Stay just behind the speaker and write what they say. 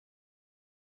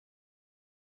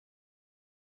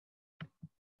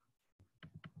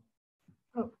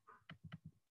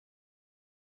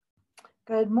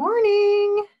Good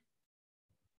morning.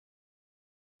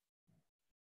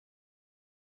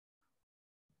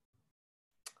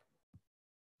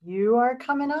 You are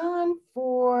coming on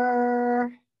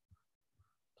for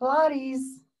Pilates,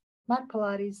 mat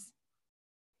Pilates.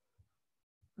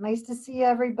 Nice to see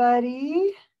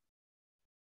everybody.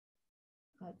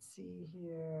 Let's see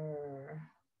here.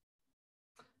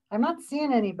 I'm not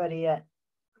seeing anybody yet.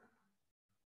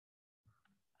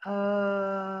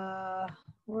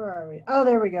 Where are we? Oh,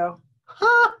 there we go.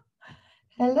 Ha!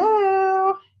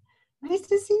 Hello. Nice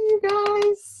to see you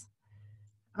guys.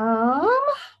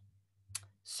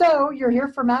 So you're here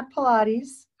for mat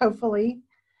Pilates, hopefully.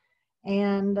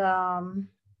 And oh,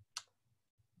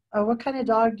 what kind of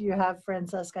dog do you have,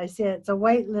 Francesca? I see it. It's a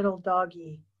white little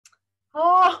doggy.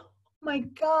 Oh my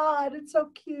God, it's so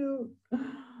cute.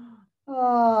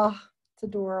 Oh, it's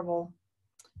adorable.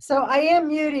 So I am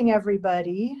muting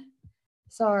everybody.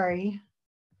 Sorry.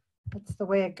 That's the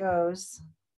way it goes.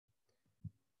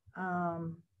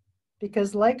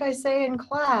 Because like I say in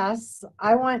class,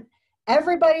 I want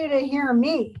everybody to hear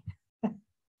me.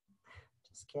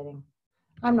 Just kidding.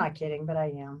 I'm not kidding, but I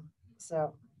am.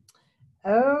 So,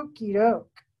 okie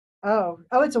doke. Oh,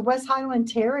 it's a West Highland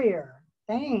Terrier.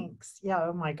 Thanks. Yeah,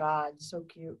 oh my God, so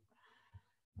cute.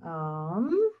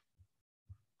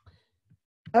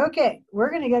 Okay, we're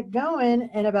going to get going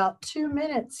in about 2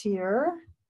 minutes here.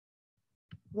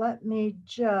 Let me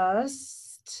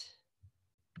just,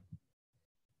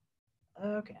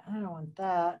 okay, I don't want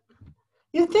that.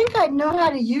 You'd think I'd know how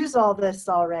to use all this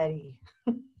already.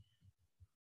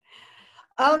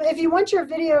 If you want your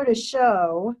video to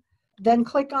show, then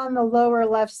click on the lower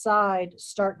left side,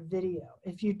 start video.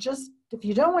 If you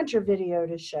don't want your video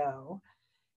to show,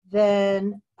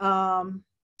 then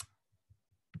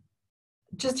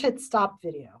just hit stop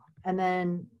video, and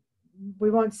then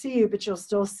we won't see you, but you'll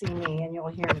still see me and you'll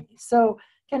hear me. So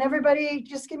can everybody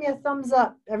just give me a thumbs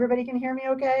up? Everybody can hear me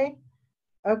okay?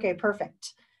 Okay,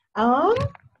 perfect. I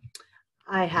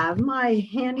have my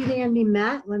handy dandy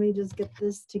mat. Let me just get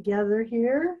this together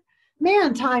here.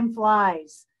 Man, time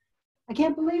flies. I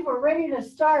can't believe we're ready to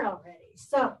start already.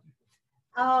 So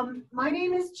my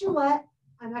name is Julet.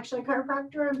 I'm actually a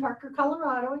chiropractor in Parker,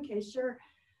 Colorado, in case you're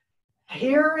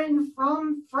hearing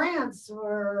from France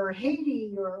or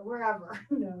Haiti or wherever,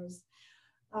 who knows.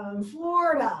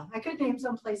 Florida. I could name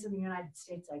some place in the United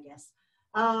States, I guess.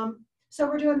 So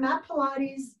we're doing mat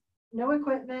Pilates, no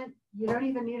equipment. You don't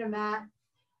even need a mat.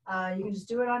 You can just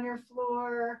do it on your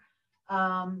floor,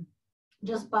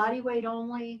 just body weight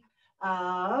only.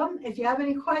 If you have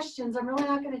any questions, I'm really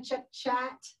not going to check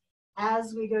chat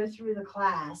as we go through the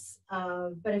class.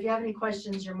 But if you have any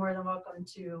questions, you're more than welcome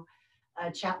to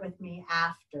chat with me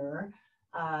after.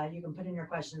 You can put in your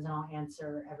questions and I'll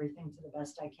answer everything to the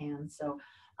best I can. So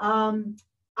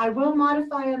I will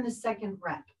modify on the second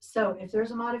rep. So if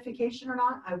there's a modification or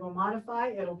not, I will modify.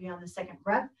 It'll be on the second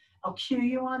rep. I'll cue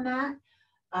you on that.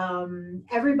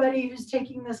 Everybody who's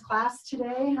taking this class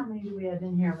today, how many do we have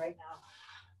in here right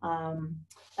now?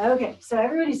 Okay, so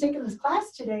everybody's taking this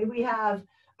class today. We are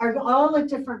all at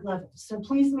different levels. So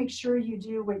please make sure you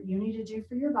do what you need to do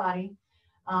for your body.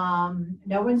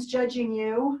 No one's judging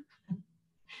you.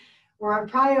 We're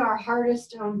probably our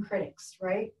hardest own critics,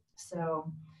 right?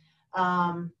 So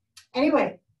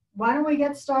anyway, why don't we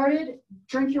get started?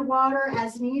 Drink your water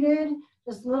as needed,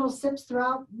 just little sips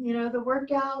throughout, the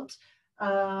workout.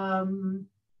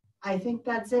 I think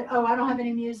that's it. Oh, I don't have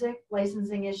any music,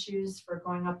 licensing issues for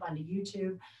going up onto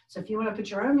YouTube. So if you want to put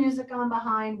your own music on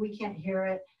behind, we can't hear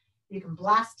it. You can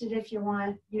blast it if you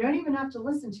want. You don't even have to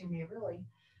listen to me, really.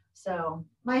 So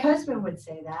my husband would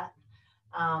say that.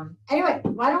 Anyway,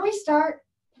 why don't we start?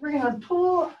 We're going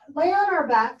to lay on our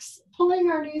backs,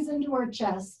 pulling our knees into our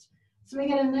chest. So we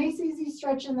get a nice, easy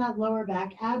stretch in that lower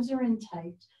back. Abs are in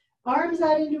tight. Arms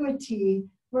out into a T.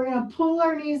 We're going to pull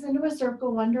our knees into a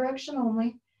circle, one direction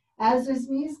only. As those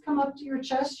knees come up to your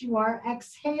chest, you are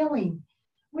exhaling.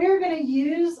 We're going to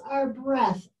use our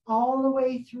breath all the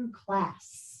way through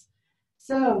class.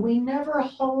 So we never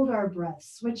hold our breath,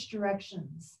 switch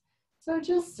directions. So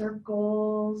just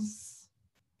circles.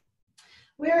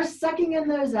 We are sucking in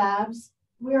those abs.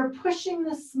 We are pushing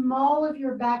the small of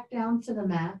your back down to the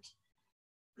mat.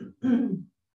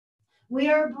 We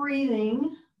are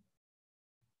breathing.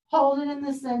 Hold it in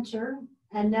the center.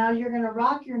 And now you're going to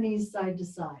rock your knees side to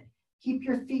side. Keep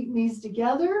your knees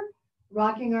together,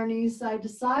 rocking our knees side to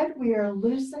side. We are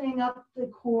loosening up the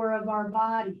core of our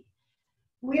body.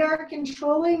 We are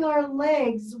controlling our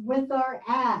legs with our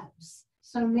abs.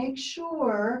 So make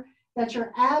sure that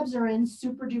your abs are in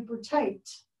super duper tight.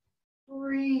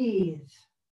 Breathe.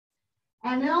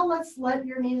 And now let's let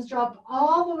your knees drop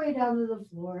all the way down to the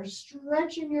floor,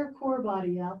 stretching your core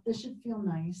body out. This should feel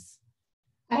nice.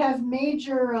 I have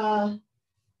major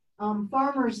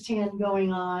farmer's tan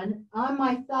going on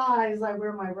my thighs. I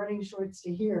wear my running shorts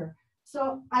to here.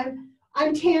 So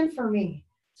I'm tan for me.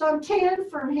 So I'm tan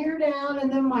from here down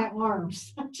and then my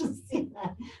arms. Just see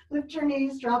that. Lift your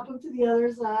knees, drop them to the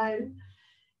other side.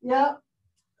 Yep.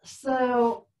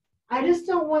 So I just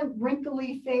don't want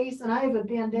wrinkly face, and I have a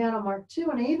bandana mark too,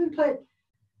 and I even put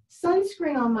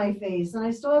sunscreen on my face, and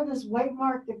I still have this white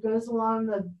mark that goes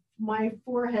along my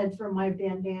forehead from my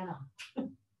bandana.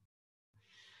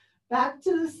 Back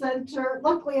to the center.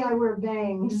 Luckily, I wear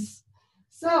bangs.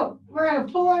 So we're going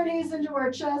to pull our knees into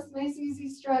our chest, nice easy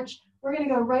stretch. We're going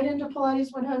to go right into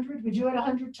Pilates 100. We do it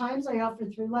 100 times. I offer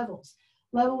 3 levels.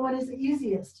 Level 1 is the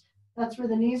easiest. That's where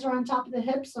the knees are on top of the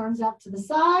hips, arms out to the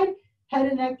side. Head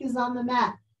and neck is on the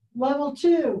mat. Level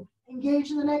 2, engage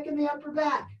the neck and the upper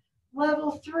back.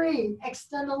 Level 3,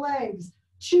 extend the legs.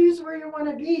 Choose where you want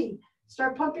to be.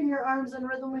 Start pumping your arms in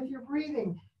rhythm with your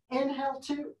breathing. Inhale,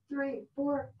 2, 3,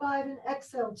 4, 5, and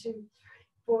exhale, 2, 3,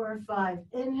 4, 5.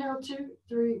 Inhale, 2,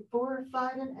 3, 4,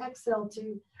 5, and exhale,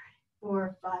 2,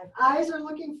 4, 5. Eyes are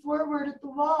looking forward at the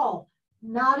wall,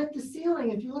 not at the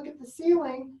ceiling. If you look at the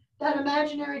ceiling, that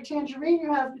imaginary tangerine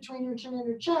you have between your chin and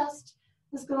your chest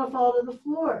is going to fall to the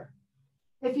floor.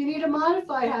 If you need to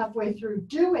modify halfway through,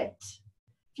 do it.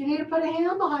 If you need to put a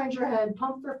hand behind your head,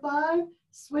 pump for 5,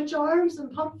 switch arms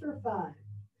and pump for 5.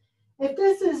 If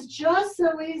this is just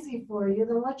so easy for you,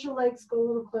 then let your legs go a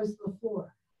little close to the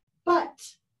floor. But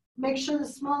make sure the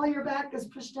small of your back is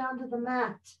pushed down to the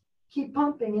mat. Keep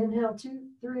pumping. Inhale, 2,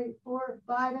 3, 4,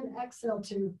 5, and exhale,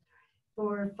 2,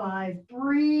 4, 5.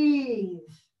 Breathe.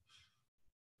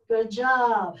 Good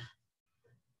job.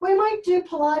 We might do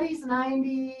Pilates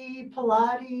 90,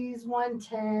 Pilates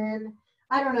 110.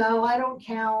 I don't know. I don't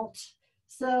count.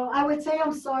 So I would say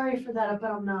I'm sorry for that,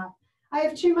 but I'm not. I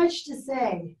have too much to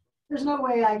say. There's no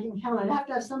way I can count. I'd have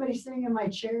to have somebody sitting in my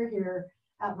chair here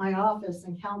at my office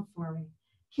and count for me.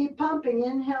 Keep pumping.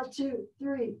 Inhale, 2,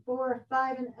 3, 4,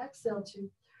 5, and exhale, 2, 3,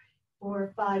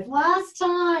 4, 5. Last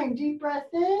time. Deep breath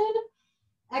in.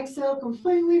 Exhale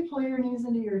completely. Pull your knees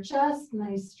into your chest.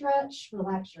 Nice stretch.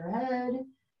 Relax your head.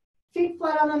 Feet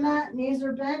flat on the mat. Knees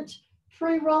are bent.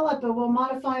 Pre-roll up, but we'll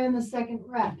modify in the second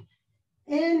rep.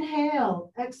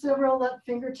 Inhale. Exhale, roll up.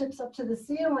 Fingertips up to the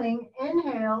ceiling.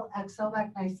 Inhale. Exhale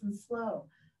back nice and slow.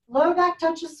 Low back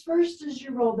touches first as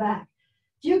you roll back.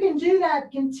 If you can do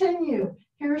that, continue.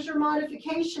 Here's your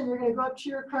modification. You're going to go up to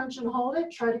your crunch and hold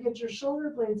it. Try to get your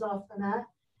shoulder blades off the mat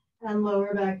and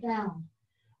lower back down.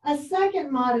 A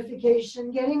second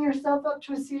modification, getting yourself up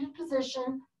to a seated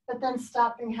position, but then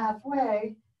stopping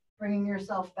halfway, bringing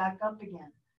yourself back up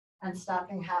again and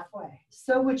stopping halfway.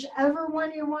 So whichever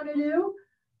one you want to do,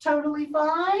 totally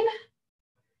fine.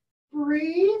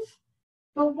 Breathe.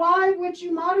 But why would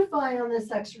you modify on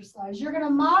this exercise? You're going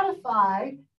to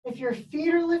modify if your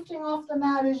feet are lifting off the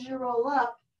mat as you roll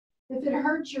up, if it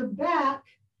hurts your back,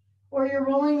 or you're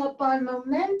rolling up on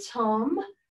momentum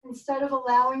instead of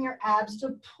allowing your abs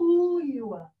to pull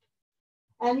you up.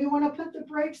 And you want to put the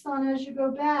brakes on as you go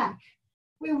back.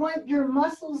 We want your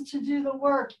muscles to do the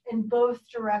work in both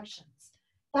directions.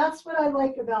 That's what I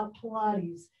like about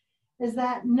Pilates, is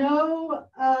that no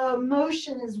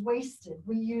motion is wasted.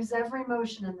 We use every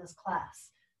motion in this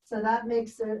class. So that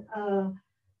makes it,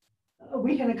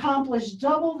 we can accomplish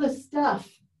double the stuff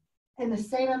in the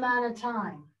same amount of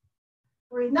time.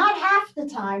 Not half the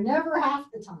time, never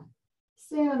half the time,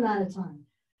 same amount of time.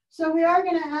 So we are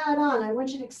going to add on, I want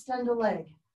you to extend a leg.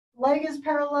 Leg is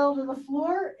parallel to the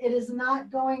floor. It is not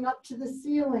going up to the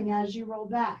ceiling as you roll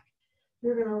back.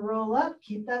 You're going to roll up,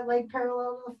 keep that leg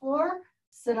parallel to the floor,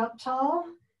 sit up tall,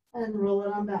 and roll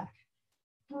it on back.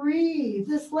 Breathe.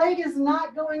 This leg is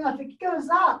not going up. It goes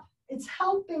up. It's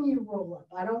helping you roll up.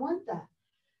 I don't want that.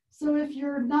 So if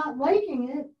you're not liking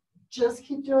it, just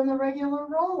keep doing the regular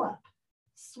roll up.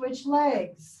 Switch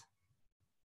legs.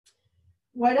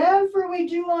 Whatever we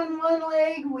do on one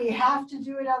leg, we have to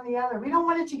do it on the other. We don't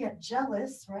want it to get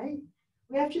jealous, right?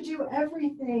 We have to do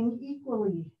everything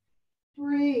equally.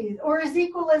 Breathe, or as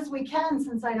equal as we can,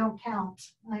 since I don't count.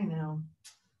 I know.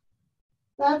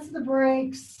 That's the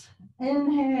breaks.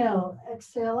 Inhale,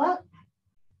 exhale up.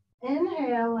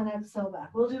 Inhale and exhale back.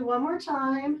 We'll do one more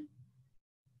time.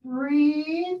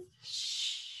 Breathe.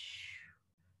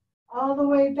 All the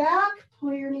way back.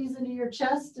 Pull your knees into your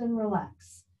chest and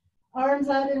relax. Arms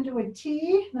out into a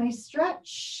T. Nice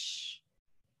stretch.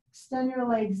 Extend your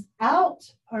legs out.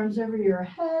 Arms over your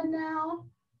head now.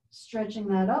 Stretching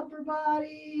that upper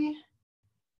body.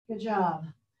 Good job.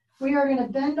 We are going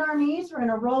to bend our knees. We're going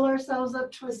to roll ourselves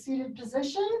up to a seated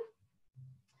position.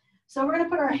 So we're going to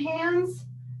put our hands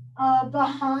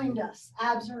behind us.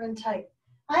 Abs are in tight.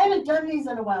 I haven't done these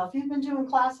in a while. If you've been doing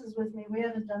classes with me, we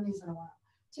haven't done these in a while.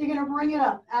 So you're going to bring it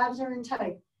up. Abs are in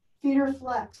tight. Feet are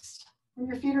flexed. When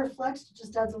your feet are flexed, it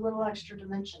just adds a little extra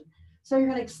dimension. So you're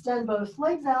going to extend both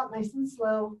legs out nice and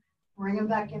slow. Bring them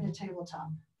back into tabletop.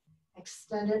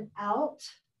 Extend it out.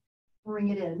 Bring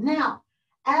it in. Now,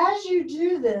 as you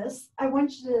do this, I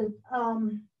want you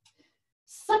to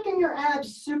suck in your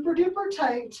abs super duper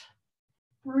tight.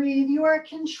 Breathe. You are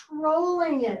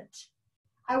controlling it.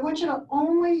 I want you to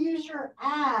only use your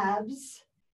abs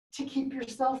to keep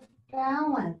yourself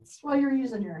balanced while you're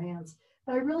using your hands.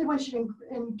 But I really want you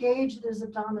to engage those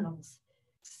abdominals.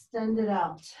 Extend it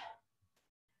out.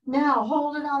 Now,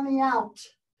 hold it on the out.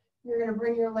 You're going to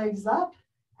bring your legs up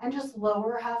and just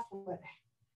lower halfway.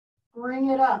 Bring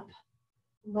it up.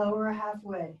 Lower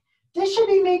halfway. This should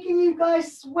be making you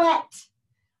guys sweat.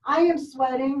 I am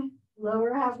sweating.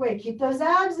 Lower halfway. Keep those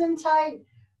abs in tight.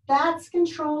 That's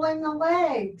controlling the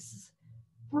legs.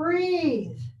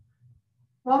 Breathe.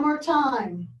 One more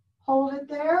time. Hold it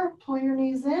there. Pull your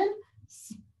knees in.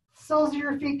 Soles of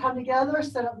your feet come together.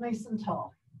 Sit up nice and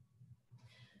tall.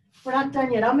 We're not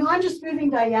done yet. I'm just moving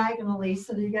diagonally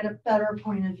so that you get a better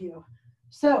point of view.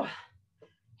 So,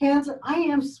 hands, I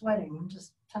am sweating. I'm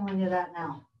just telling you that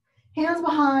now. Hands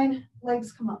behind,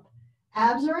 legs come up.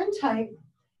 Abs are in tight.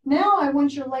 Now I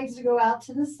want your legs to go out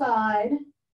to the side,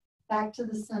 back to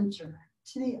the center.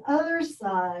 To the other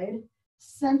side,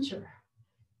 center.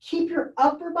 Keep your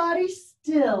upper body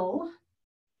still,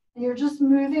 and you're just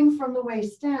moving from the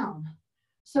waist down.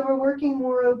 So we're working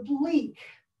more oblique.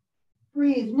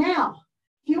 Breathe. Now,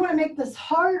 if you want to make this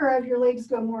harder, have your legs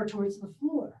go more towards the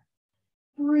floor.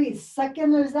 Breathe. Suck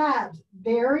in those abs.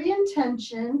 Very in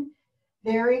tension,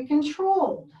 very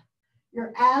controlled.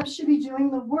 Your abs should be doing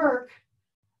the work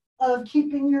of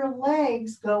keeping your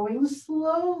legs going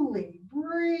slowly.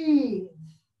 Breathe.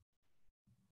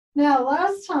 Now,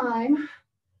 last time,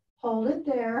 hold it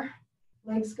there.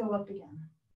 Legs go up again.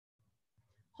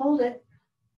 Hold it.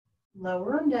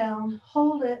 Lower them down.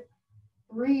 Hold it.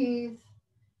 Breathe.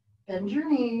 Bend your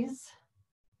knees.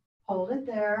 Hold it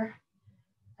there.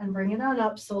 And bring it on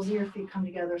up. Soles of your feet come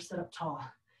together. Sit up tall.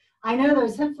 I know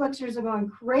those hip flexors are going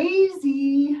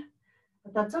crazy,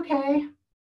 but that's okay.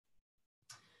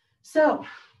 So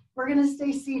we're going to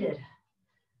stay seated.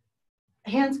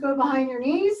 Hands go behind your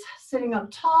knees, sitting up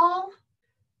tall.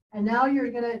 And now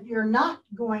you're not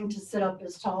going to sit up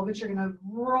as tall, but you're going to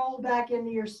roll back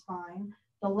into your spine,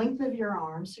 the length of your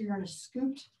arms. So you're in a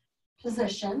scooped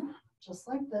position, just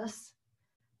like this.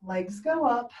 Legs go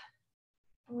up.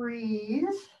 Breathe.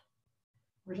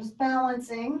 We're just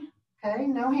balancing. Okay,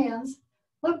 no hands.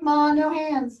 Look, Ma, no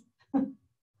hands.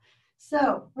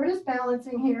 So we're just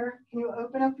balancing here. Can you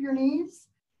open up your knees?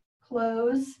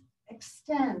 Close,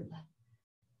 extend.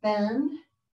 Bend,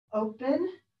 open,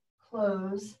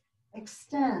 close,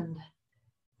 extend.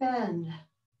 Bend,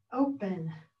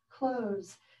 open,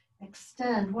 close,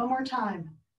 extend. One more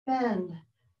time. Bend,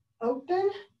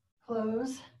 open,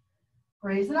 close.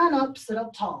 Raise it on up, sit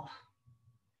up tall.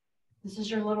 This is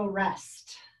your little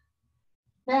rest.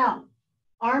 Now,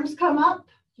 arms come up.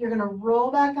 You're going to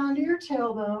roll back onto your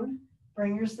tailbone.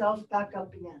 Bring yourself back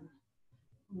up again.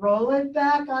 Roll it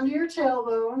back onto your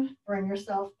tailbone. Bring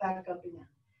yourself back up again.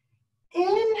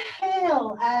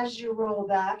 Inhale as you roll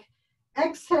back.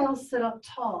 Exhale, sit up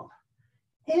tall.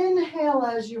 Inhale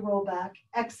as you roll back.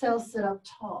 Exhale, sit up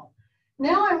tall.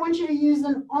 Now I want you to use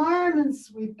an arm and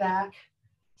sweep back.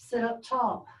 Sit up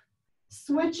tall.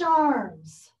 Switch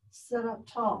arms. Sit up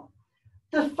tall.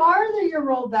 The farther you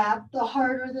roll back, the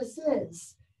harder this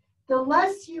is. The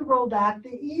less you roll back,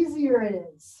 the easier it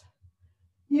is.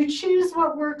 You choose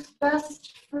what works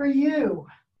best for you.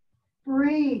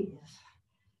 Breathe.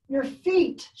 Your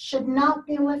feet should not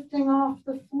be lifting off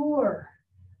the floor.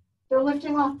 They're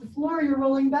lifting off the floor, you're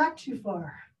rolling back too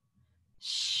far.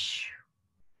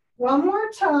 One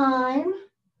more time.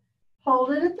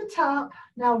 Hold it at the top.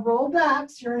 Now roll back,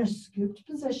 so you're in a scooped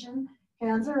position.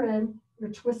 Hands are in.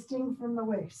 You're twisting from the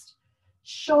waist.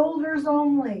 Shoulders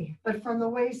only, but from the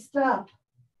waist up.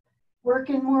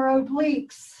 Working more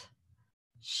obliques.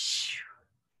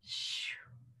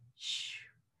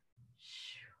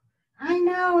 I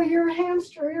know your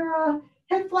hamstring, your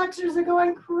hip flexors are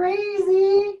going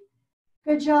crazy.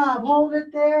 Good job. Hold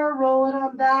it there. Roll it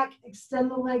on back.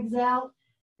 Extend the legs out.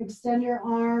 Extend your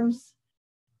arms.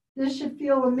 This should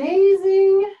feel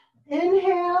amazing.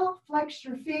 Inhale, flex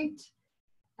your feet.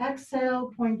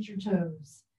 Exhale, point your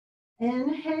toes.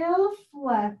 Inhale,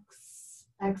 flex.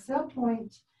 Exhale,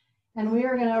 point. And we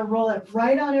are going to roll it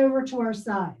right on over to our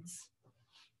sides.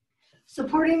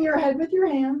 Supporting your head with your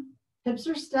hand. Hips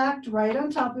are stacked right on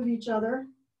top of each other.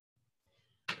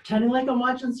 Pretending like I'm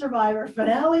watching Survivor.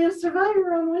 Finale of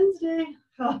Survivor on Wednesday.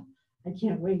 Oh, I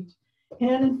can't wait.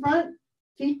 Hand in front,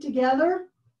 feet together.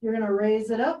 You're going to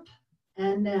raise it up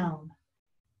and down.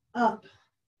 Up.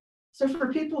 So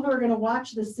for people who are going to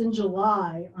watch this in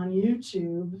July on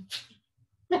YouTube,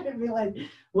 I'd be like,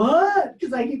 what?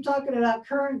 Because I keep talking about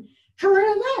current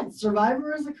events.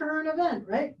 Survivor is a current event,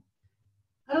 right?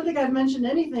 I don't think I've mentioned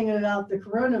anything about the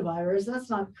coronavirus. That's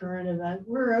not a current event.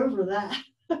 We're over that.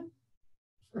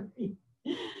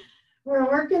 We're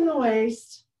working the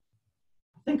waist.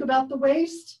 Think about the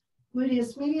waist,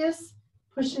 gluteus medius,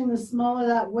 pushing the small of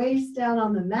that waist down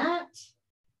on the mat.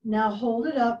 Now hold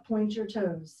it up, point your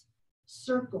toes.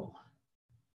 Circle.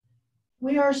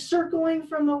 We are circling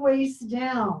from the waist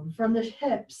down, from the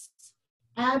hips.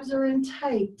 Abs are in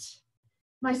tight.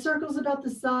 My circle's about the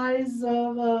size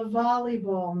of a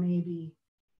volleyball, maybe.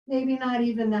 Maybe not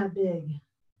even that big.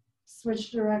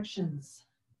 Switch directions.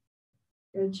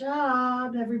 Good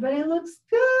job. Everybody looks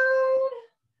good.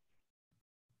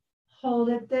 Hold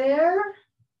it there.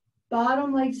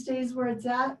 Bottom leg stays where it's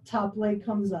at. Top leg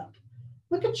comes up.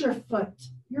 Look at your foot.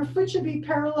 Your foot should be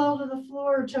parallel to the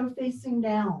floor, toe facing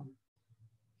down.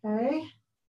 Okay?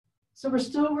 So we're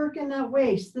still working that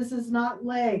waist. This is not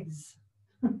legs.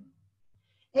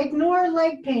 Ignore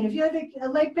leg pain. If you have a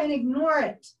leg pain, ignore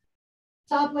it.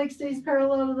 Top leg stays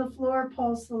parallel to the floor.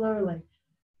 Pulse the lower leg.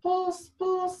 Pulse,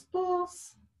 pulse,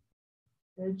 pulse.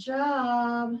 Good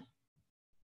job.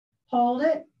 Hold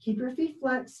it. Keep your feet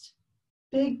flexed.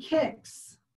 Big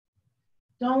kicks.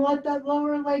 Don't let that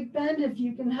lower leg bend if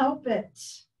you can help it.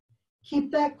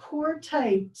 Keep that core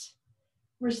tight.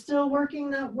 We're still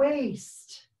working that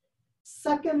waist.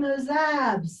 Suck in those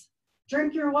abs.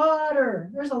 Drink your water.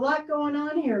 There's a lot going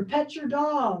on here. Pet your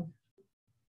dog.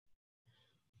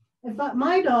 If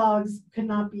my dogs could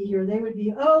not be here, they would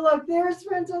be, oh, look, there's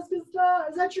Francesca's dog.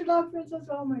 Is that your dog,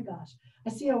 Francesca? Oh, my gosh. I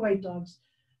see a white dog.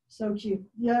 So cute.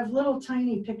 You have little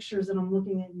tiny pictures, and I'm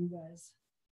looking at you guys.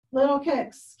 Little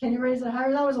kicks. Can you raise it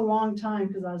higher? That was a long time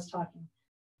because I was talking.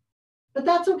 But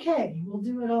that's okay. We'll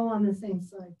do it all on the same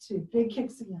side, too. Big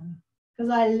kicks again because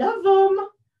I love them.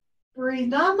 Breathe.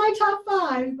 Not my top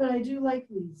 5, but I do like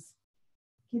these.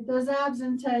 Keep those abs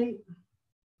in tight.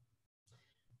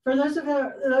 For those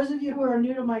of you who are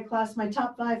new to my class, my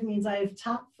top 5 means I have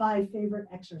top 5 favorite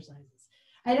exercises.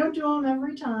 I don't do them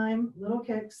every time, little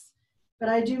kicks, but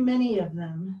I do many of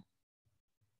them.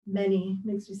 Many,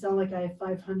 makes me sound like I have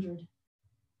 500.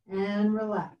 And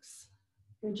relax.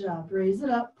 Good job. Raise it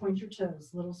up, point your toes,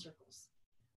 little circles.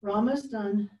 We're almost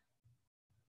done.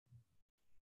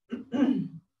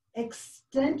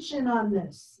 Extension on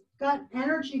this. Got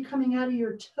energy coming out of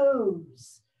your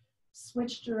toes.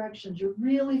 Switch directions. You're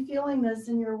really feeling this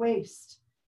in your waist.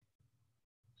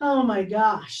 Oh my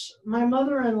gosh. My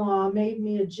mother-in-law made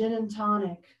me a gin and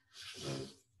tonic.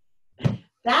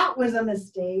 That was a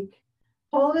mistake.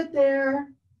 Hold it there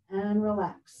and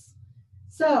relax.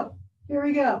 So here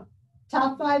we go.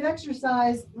 Top 5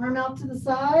 exercise. Arm out to the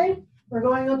side. We're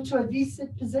going up to a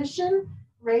V-sit position.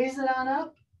 Raise it on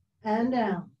up and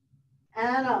down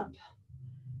and up.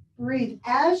 Breathe.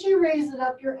 As you raise it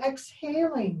up, you're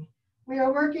exhaling. We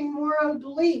are working more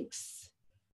obliques.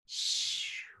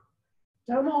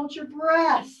 Don't hold your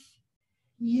breath.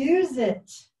 Use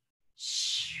it.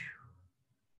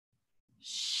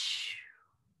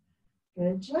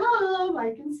 Good job.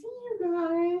 I can see you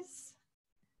guys.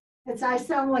 I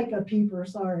sound like a peeper,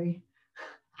 sorry.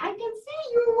 I can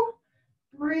see you.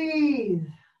 Breathe.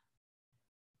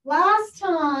 Last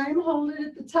time, hold it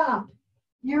at the top.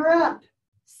 You're up.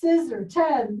 Scissor.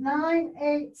 10, 9,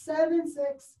 8, 7,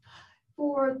 6,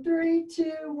 4, 3,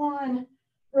 2, 1.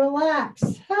 Relax.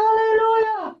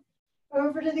 Hallelujah.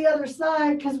 Over to the other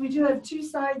side because we do have 2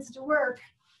 sides to work.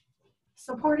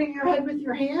 Supporting your head with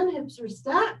your hand. Hips are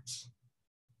stacked.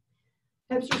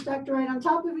 Hips are stacked right on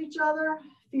top of each other.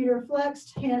 Feet are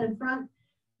flexed. Hand in front.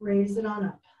 Raise it on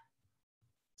up.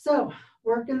 So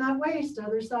working that waist.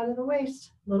 Other side of the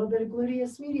waist. A little bit of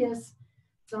gluteus medius.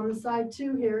 It's on the side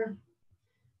too here.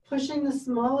 Pushing the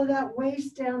small of that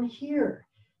waist down here.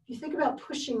 If you think about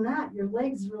pushing that, your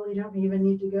legs really don't even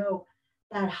need to go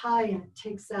that high, and it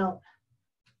takes out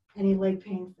any leg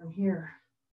pain from here.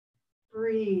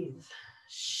 Breathe.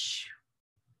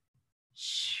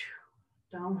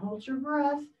 Don't hold your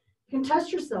breath. You can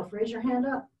test yourself. Raise your hand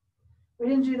up. We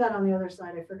didn't do that on the other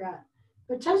side. I forgot.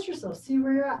 But test yourself. See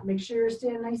where you're at. Make sure you're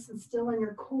staying nice and still in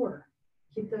your core.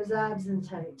 Keep those abs in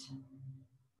tight.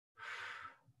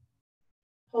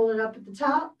 Hold it up at the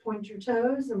top, point your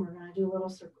toes, and we're going to do little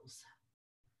circles.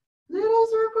 Little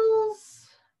circles.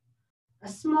 A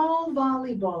small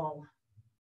volleyball.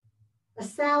 A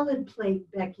salad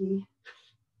plate, Becky.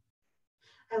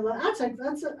 I love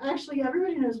that's actually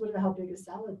everybody knows how big a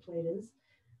salad plate is.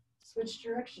 Switch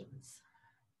directions.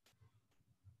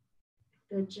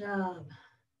 Good job.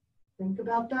 Think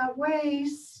about that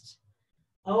waist.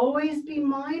 Always be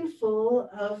mindful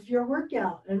of your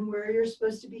workout and where you're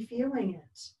supposed to be feeling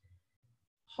it.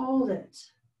 Hold it.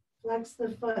 Flex the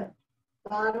foot.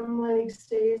 Bottom leg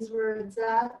stays where it's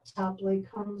at. Top leg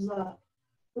comes up.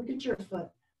 Look at your foot.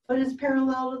 Foot is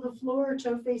parallel to the floor,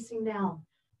 toe facing down.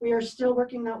 We are still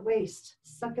working that waist,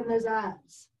 sucking those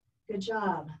abs. Good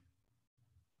job.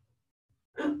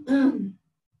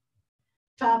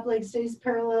 Top leg stays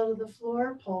parallel to the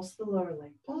floor. Pulse the lower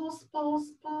leg. Pulse,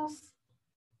 pulse, pulse.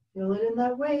 Feel it in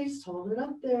that waist. Hold it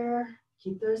up there.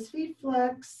 Keep those feet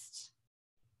flexed.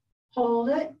 Hold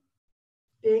it.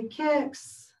 Big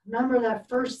kicks. Remember that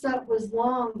first set was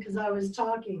long because I was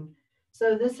talking.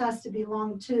 So this has to be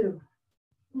long too.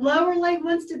 Lower leg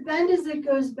wants to bend as it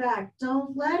goes back.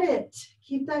 Don't let it.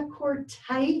 Keep that core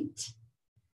tight.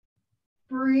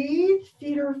 Breathe.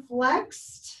 Feet are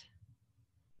flexed.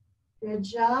 Good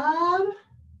job.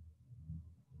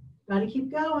 Got to keep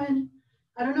going.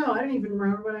 I don't know. I don't even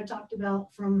remember what I talked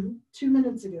about from 2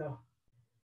 minutes ago.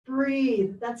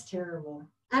 Breathe. That's terrible.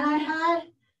 And I had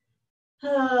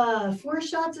 4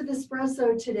 shots of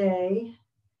espresso today,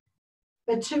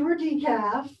 but 2 were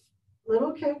decaf,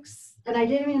 little kicks, and I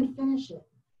didn't even finish it.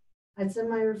 It's in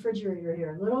my refrigerator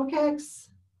here. Little kicks,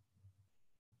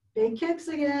 big kicks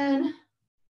again.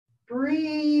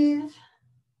 Breathe.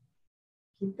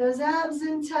 Keep those abs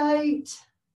in tight.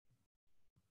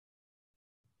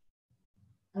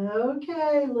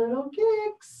 Okay, little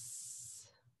kicks.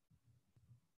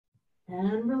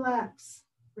 And relax.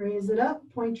 Raise it up,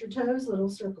 point your toes, little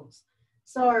circles.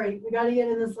 Sorry, we got to get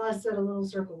in this last set of little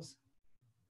circles.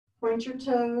 Point your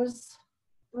toes,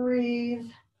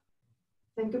 breathe.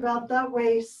 Think about that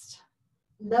waist.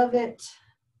 Love it.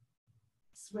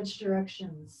 Switch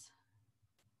directions.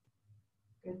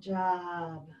 Good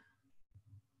job.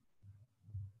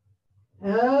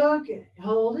 Okay,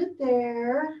 hold it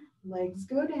there. Legs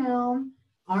go down.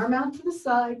 Arm out to the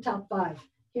side, top 5.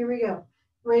 Here we go.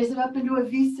 Raise it up into a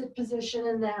V-sit position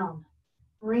and down.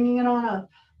 Bringing it on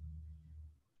up.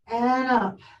 And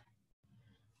up.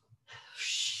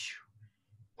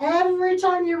 Every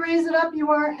time you raise it up, you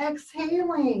are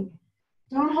exhaling.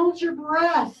 Don't hold your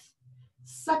breath.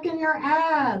 Suck in your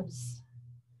abs.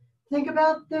 Think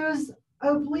about those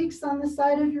obliques on the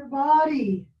side of your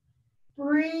body.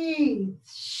 Breathe.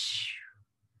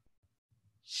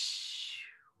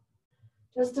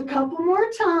 Just a couple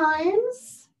more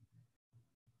times.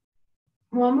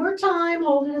 One more time.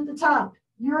 Hold it at the top.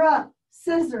 You're up.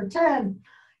 Scissor. 10,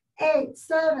 8,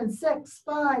 7, 6,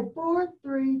 5, 4,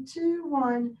 3, 2,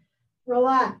 1.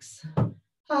 Relax.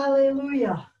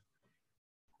 Hallelujah.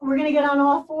 We're going to get on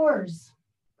all fours.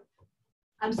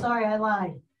 I'm sorry, I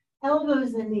lied.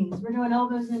 Elbows and knees. We're doing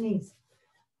elbows and knees.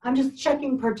 I'm just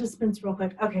checking participants real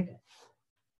quick. Okay, good.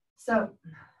 So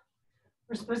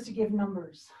we're supposed to give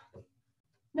numbers.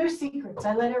 No secrets.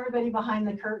 I let everybody behind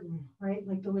the curtain, right?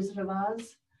 Like the Wizard of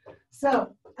Oz.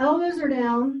 So elbows are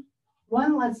down.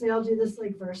 Let's see, I'll do this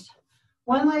leg first.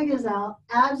 One leg is out.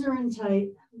 Abs are in tight.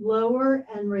 Lower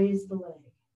and raise the leg.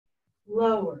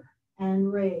 Lower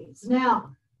and raise.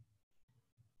 Now,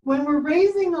 when we're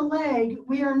raising the leg,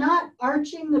 we are not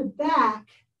arching the back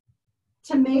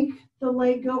to make the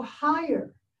leg go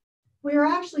higher. We are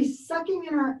actually sucking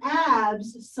in our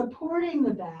abs, supporting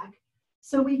the back,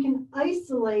 so we can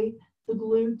isolate the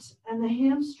glute and the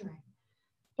hamstring.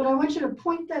 But I want you to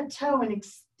point that toe and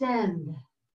extend.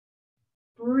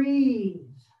 Breathe.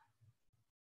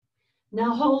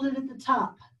 Now hold it at the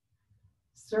top.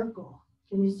 Circle.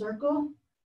 Can you circle?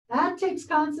 That takes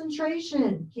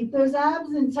concentration. Keep those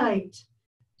abs in tight.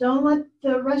 Don't let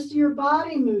the rest of your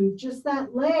body move, just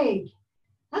that leg.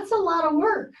 That's a lot of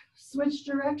work. Switch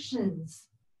directions.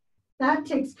 That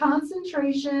takes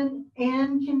concentration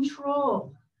and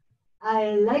control.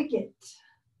 I like it.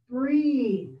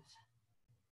 Breathe.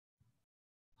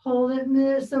 Hold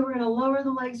it. So we're going to lower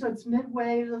the leg so it's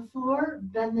midway to the floor.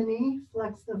 Bend the knee.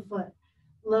 Flex the foot.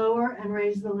 Lower and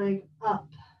raise the leg up.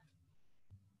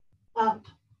 Up.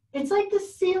 It's like the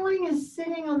ceiling is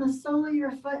sitting on the sole of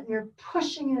your foot and you're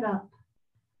pushing it up.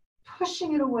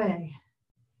 Pushing it away.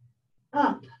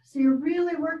 Up. So you're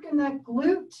really working that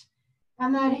glute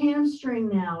and that hamstring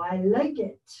now. I like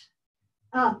it.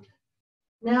 Up.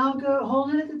 Now go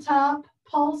hold it at the top.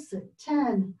 Pulse it.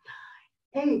 10,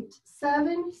 8,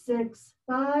 7, 6,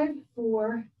 5,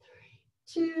 4,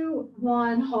 2,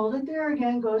 1. Hold it there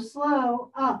again. Go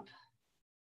slow. Up,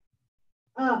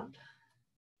 up.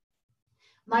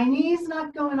 My knee's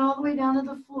not going all the way down to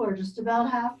the floor, just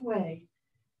about halfway.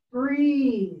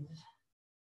 Breathe.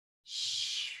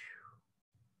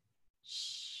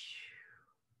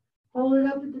 Hold it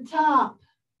up at the top.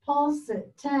 Pulse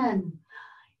it. 10,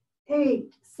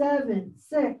 8, 7,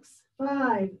 6,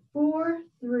 5, 4,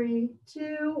 3,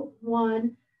 2,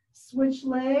 1. Switch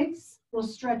legs. We'll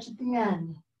stretch at the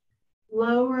end.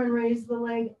 Lower and raise the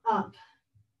leg up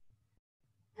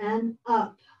and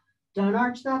up. Don't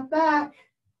arch that back.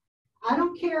 I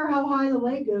don't care how high the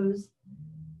leg goes.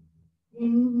 You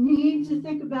need to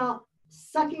think about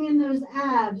sucking in those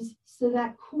abs so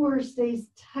that core stays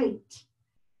tight.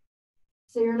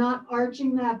 So you're not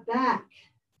arching that back.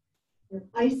 You're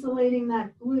isolating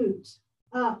that glute.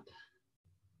 Up,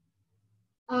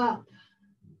 up.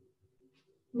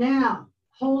 Now,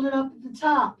 hold it up at the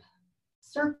top.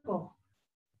 Circle,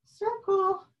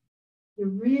 circle. You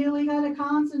really got to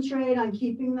concentrate on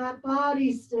keeping that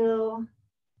body still.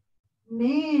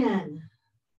 Man,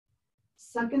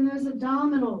 sucking those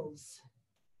abdominals.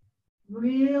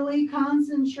 Really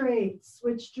concentrate.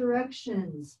 Switch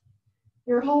directions.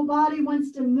 Your whole body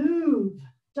wants to move.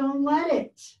 Don't let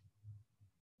it.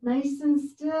 Nice and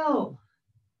still.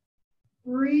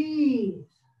 Breathe.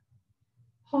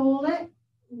 Hold it.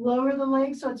 Lower the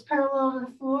leg so it's parallel to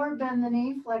the floor. Bend the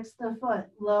knee. Flex the foot.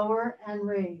 Lower and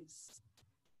raise.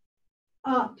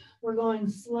 Up. We're going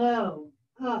slow.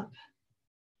 Up.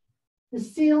 The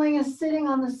ceiling is sitting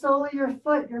on the sole of your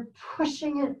foot. You're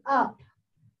pushing it up.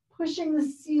 Pushing the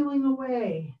ceiling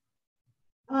away.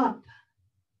 Up.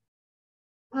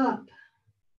 Up.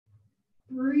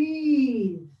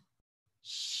 Breathe.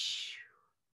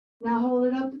 Now hold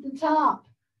it up at the top.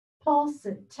 Pulse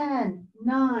it. 10,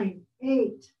 9,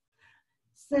 8,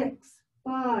 6,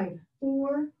 5,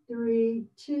 4, 3,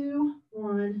 2,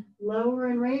 1. Lower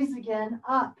and raise again.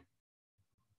 Up.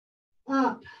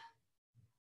 Up.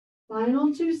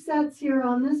 Final 2 sets here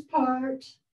on this part.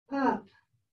 Up.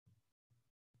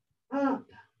 Up.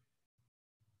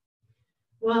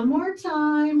 One more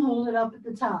time. Hold it up at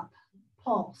the top.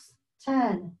 Pulse.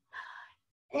 10,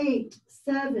 8,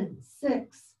 7,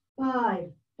 6,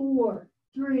 5, 4,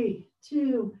 3,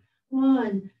 2,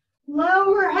 1.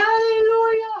 Lower.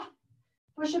 Hallelujah.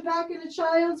 Push it back into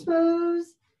child's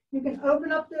pose. You can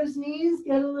open up those knees.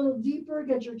 Get a little deeper.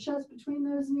 Get your chest between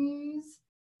those knees.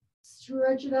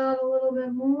 Stretch it out a little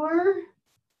bit more.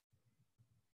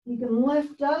 You can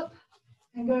lift up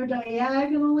and go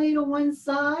diagonally to one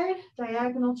side.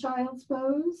 Diagonal child's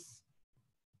pose.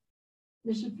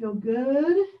 This should feel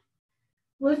good.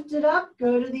 Lift it up,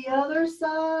 go to the other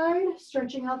side,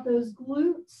 stretching out those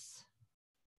glutes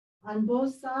on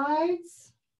both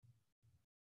sides.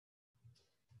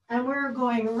 And we're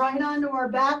going right onto our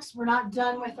backs. We're not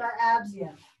done with our abs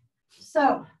yet.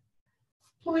 So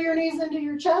pull your knees into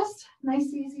your chest.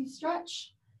 Nice, easy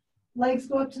stretch. Legs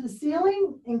go up to the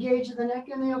ceiling. Engage the neck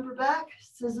and the upper back.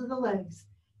 Scissor the legs.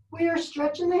 We are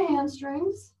stretching the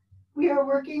hamstrings. We are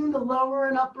working the lower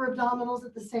and upper abdominals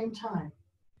at the same time.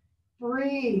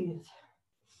 Breathe.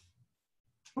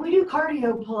 We do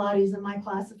cardio Pilates in my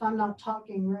class if I'm not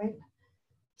talking, right?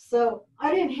 So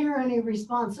I didn't hear any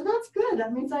response. So that's good.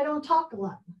 That means I don't talk a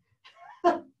lot.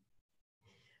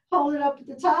 Hold it up at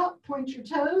the top. Point your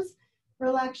toes.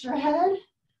 Relax your head.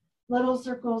 Little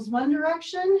circles one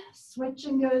direction. Switch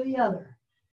and go to the other.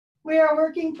 We are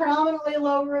working predominantly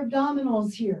lower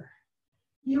abdominals here.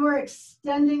 You are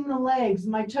extending the legs.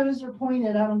 My toes are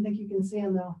pointed. I don't think you can see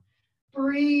them though.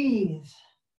 Breathe.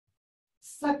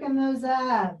 Suck in those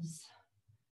abs.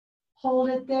 Hold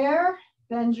it there.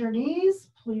 Bend your knees.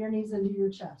 Pull your knees into your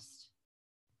chest.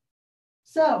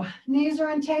 So, knees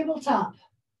are on tabletop.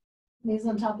 Knees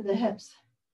on top of the hips.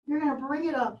 You're going to bring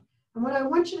it up. And what I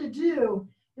want you to do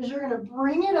is you're going to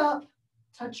bring it up,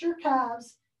 touch your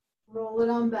calves, roll it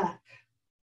on back.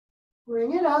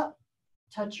 Bring it up,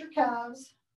 touch your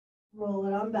calves, roll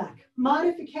it on back.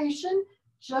 Modification,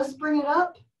 just bring it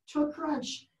up to a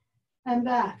crunch and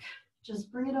back.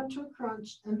 Just bring it up to a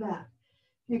crunch and back.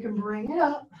 You can bring it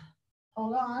up,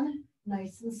 hold on,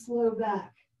 nice and slow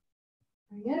back.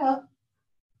 Bring it up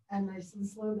and nice and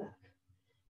slow back.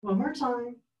 One more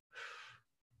time.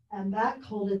 And back,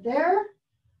 hold it there.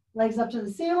 Legs up to the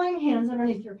ceiling, hands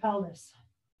underneath your pelvis.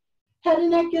 Head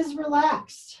and neck is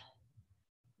relaxed.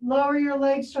 Lower your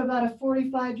legs to about a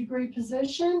 45-degree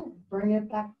position. Bring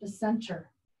it back to center.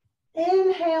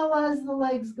 Inhale as the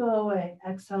legs go away.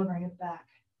 Exhale, bring it back.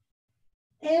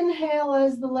 Inhale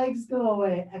as the legs go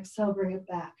away. Exhale, bring it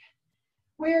back.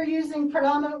 We are using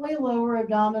predominantly lower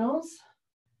abdominals.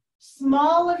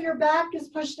 Small of your back is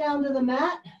pushed down to the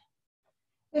mat.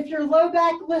 If your low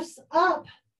back lifts up,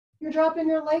 you're dropping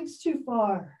your legs too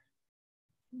far.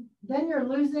 Then you're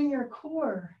losing your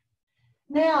core.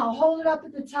 Now, hold it up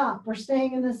at the top. We're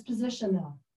staying in this position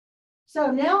now. So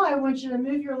now I want you to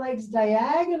move your legs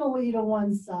diagonally to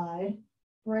one side,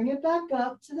 bring it back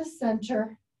up to the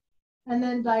center, and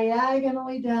then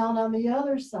diagonally down on the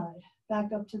other side,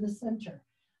 back up to the center.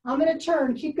 I'm going to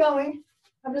turn, keep going.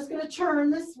 I'm just going to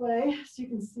turn this way so you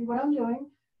can see what I'm doing.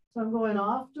 So I'm going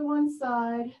off to one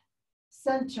side,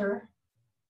 center,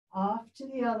 off to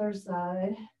the other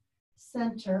side,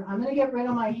 center. I'm going to get rid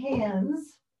of my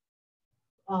hands,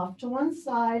 off to one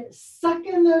side, suck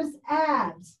in those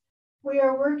abs. We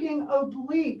are working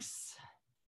obliques.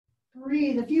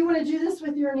 Breathe. If you want to do this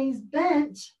with your knees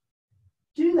bent,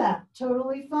 do that.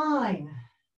 Totally fine.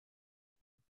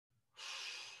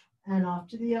 And off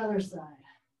to the other side.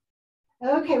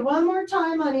 Okay, one more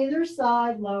time on either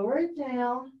side. Lower it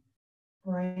down.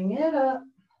 Bring it up.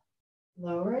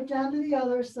 Lower it down to the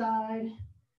other side.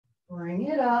 Bring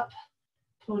it up.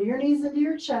 Pull your knees into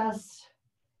your chest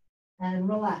and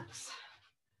relax.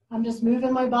 I'm just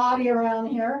moving my body around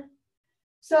here.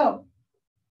 So,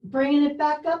 bringing it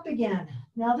back up again.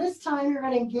 Now this time you're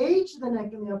going to engage the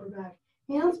neck and the upper back.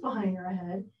 Hands behind your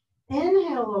head.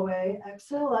 Inhale away,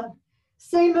 exhale up.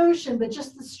 Same motion, but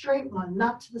just the straight one,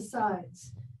 not to the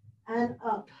sides. And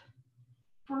up.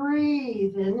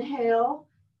 Breathe, inhale,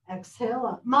 exhale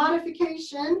up.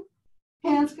 Modification,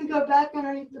 hands can go back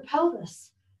underneath the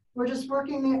pelvis. We're just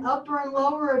working the upper and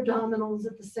lower abdominals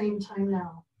at the same time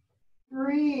now.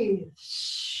 Breathe.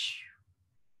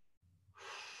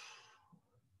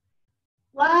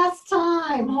 Last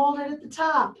time, hold it at the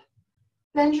top.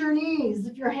 Bend your knees.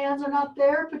 If your hands are not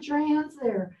there, put your hands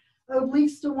there.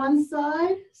 Obliques to one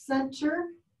side, center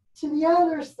to the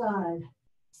other side.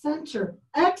 Center.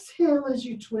 Exhale as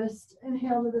you twist,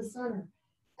 inhale to the center.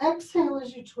 Exhale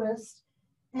as you twist,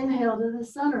 inhale to the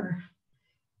center.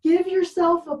 Give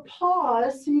yourself a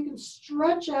pause so you can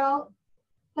stretch out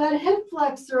that hip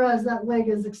flexor as that leg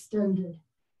is extended.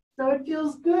 So it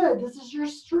feels good. This is your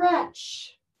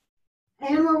stretch.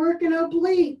 And we're working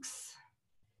obliques.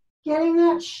 Getting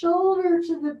that shoulder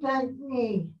to the bent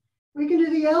knee. We can do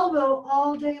the elbow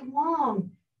all day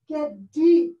long. Get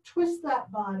deep, twist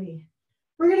that body.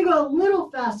 We're going to go a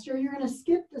little faster. You're going to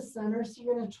skip the center. So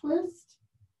you're going to twist,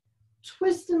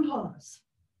 twist and pause,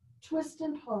 twist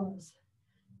and pause,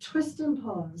 twist and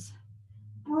pause.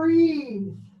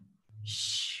 Breathe.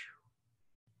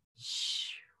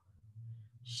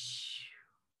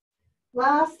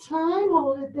 Last time,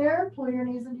 hold it there. Pull your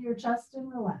knees into your chest and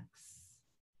relax.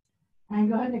 And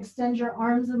go ahead and extend your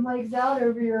arms and legs out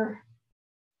over your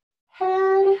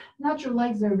head. Not your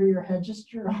legs over your head,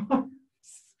 just your arms.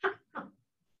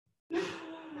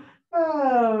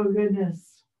 Oh,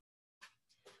 goodness.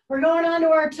 We're going on to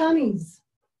our tummies.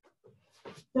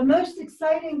 The most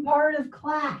exciting part of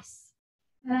class.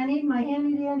 And I need my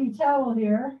handy dandy towel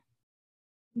here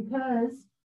because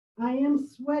I am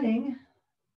sweating.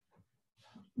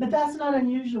 But that's not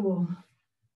unusual.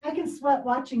 I can sweat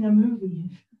watching a movie.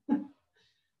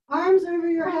 Arms over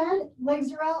your head,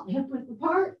 legs are out, hip width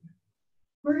apart.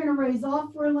 We're going to raise all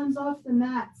four limbs off the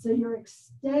mat so you're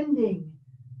extending,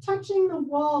 touching the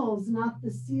walls, not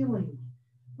the ceiling.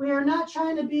 We are not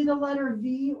trying to be the letter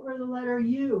V or the letter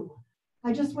U.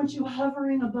 I just want you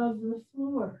hovering above the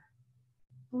floor.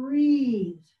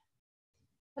 Breathe.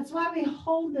 That's why we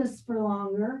hold this for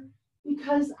longer,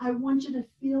 because I want you to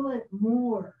feel it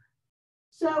more.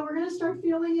 So we're going to start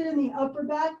feeling it in the upper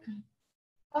back,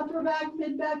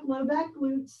 mid back, low back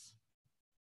glutes.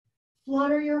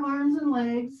 Flutter your arms and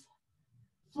legs.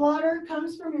 Flutter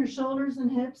comes from your shoulders and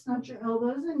hips, not your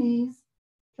elbows and knees.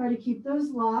 Try to keep those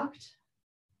locked.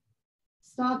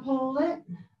 Stop, hold it.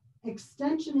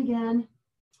 Extension again.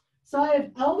 So I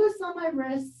have Elvis on my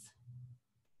wrists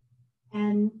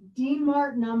and Dean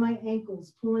Martin on my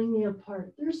ankles, pulling me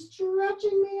apart. They're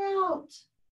stretching me out.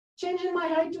 Changing my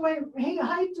height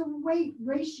to weight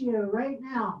ratio right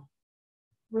now.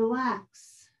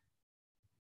 Relax.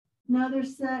 Another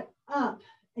set up.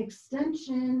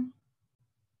 Extension.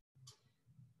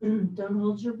 Don't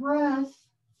hold your breath.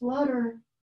 Flutter.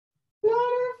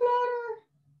 Flutter, flutter.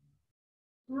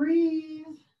 Breathe.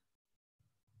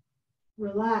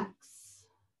 Relax.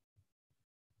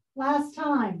 Last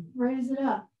time. Raise it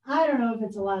up. I don't know if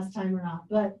it's the last time or not,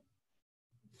 but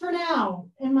for now,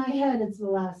 in my head, it's the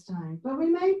last time. But we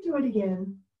might do it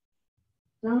again.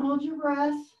 Don't hold your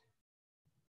breath.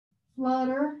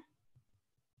 Flutter.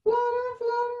 Flutter,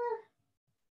 flutter.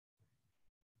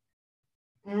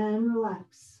 and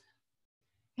relax.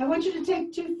 I want you to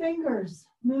take 2 fingers,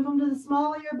 move them to the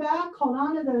small of your back, hold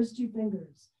on to those 2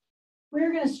 fingers.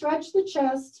 We're going to stretch the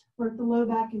chest, work the low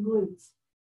back and glutes.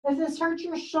 If this hurts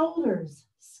your shoulders,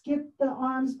 skip the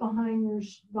arms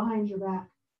behind your back.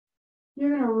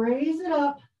 You're going to raise it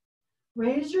up,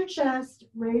 raise your chest,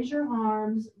 raise your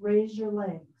arms, raise your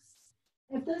legs.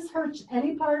 If this hurts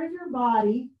any part of your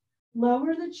body,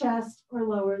 lower the chest or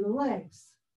lower the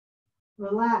legs.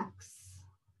 Relax.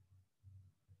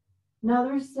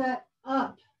 Another set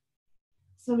up.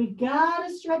 So we got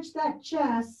to stretch that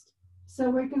chest so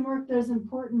we can work those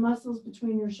important muscles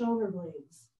between your shoulder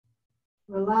blades.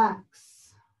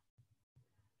 Relax.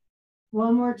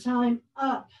 One more time,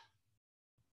 up.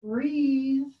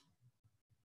 Breathe.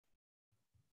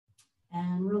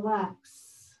 And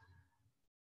relax.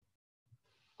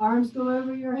 Arms go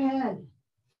over your head.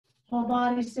 Whole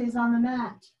body stays on the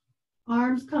mat.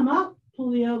 Arms come up.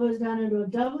 Pull the elbows down into a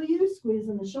W. Squeeze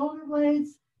in the shoulder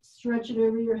blades. Stretch it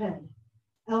over your head.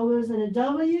 Elbows in a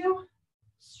W.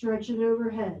 Stretch it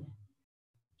overhead.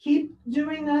 Keep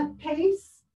doing that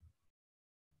pace.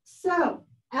 So,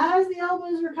 as the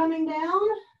elbows are coming down,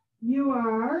 you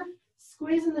are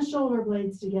squeezing the shoulder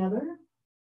blades together.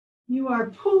 You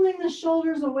are pulling the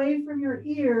shoulders away from your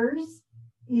ears,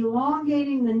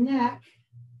 elongating the neck.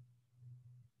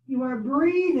 You are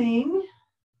breathing.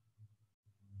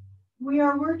 We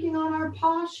are working on our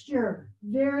posture.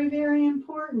 Very, very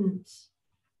important.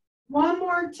 One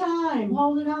more time.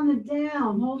 Hold it on the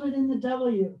down. Hold it in the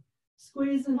W.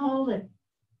 Squeeze and hold it.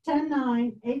 10,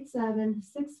 9, 8, 7,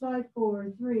 6, 5,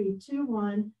 4, 3, 2,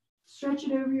 1. Stretch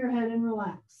it over your head and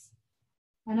relax.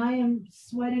 And I am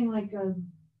sweating like a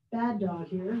bad dog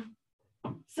here.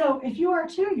 So if you are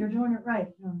too, you're doing it right.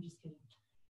 No, I'm just kidding.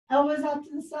 Elbows out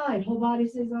to the side. Whole body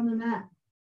stays on the mat.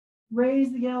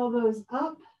 Raise the elbows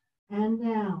up and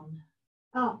down.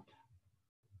 Up.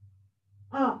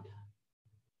 Up.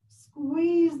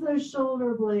 Squeeze those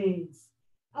shoulder blades.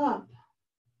 Up.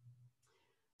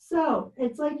 So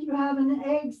it's like you have an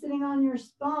egg sitting on your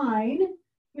spine.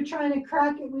 You're trying to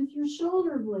crack it with your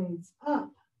shoulder blades. Up.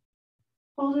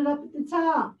 Hold it up at the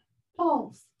top.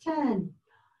 Pulse. 10,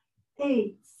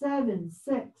 8, 7,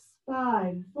 6,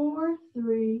 5, 4,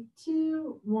 3,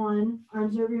 2, 1.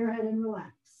 Arms over your head and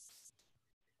relax.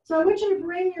 So I want you to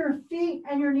bring your feet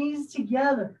and your knees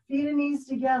together. Feet and knees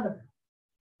together.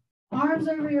 Arms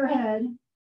over your head.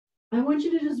 I want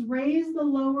you to just raise the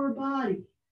lower body.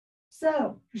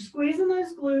 So you're squeezing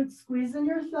those glutes, squeezing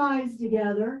your thighs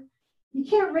together. You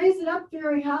can't raise it up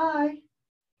very high.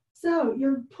 So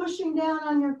you're pushing down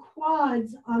on your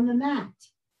quads on the mat.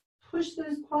 Push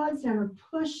those quads down or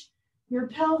push your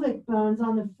pelvic bones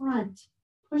on the front.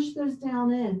 Push those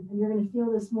down in, and you're going to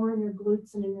feel this more in your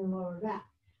glutes and in your lower back.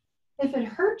 If it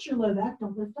hurts your low back,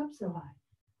 don't lift up so high.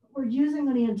 We're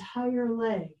using the entire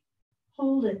leg.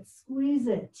 Hold it, squeeze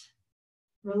it,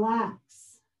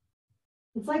 relax.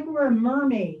 It's like we're a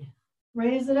mermaid.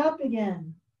 Raise it up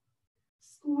again.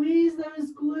 Squeeze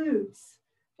those glutes.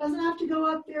 Doesn't have to go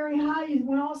up very high. You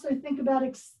want to also think about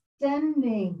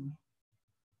extending.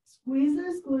 Squeeze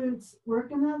those glutes,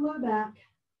 work in that low back,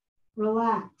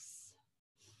 relax.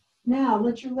 Now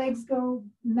let your legs go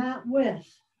mat width,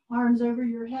 arms over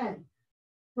your head.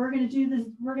 We're going to do this,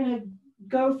 we're going to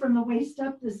go from the waist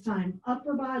up this time.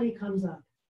 Upper body comes up.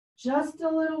 Just a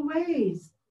little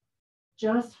ways.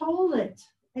 Just hold it.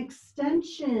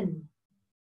 Extension.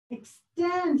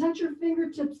 Extend. Touch your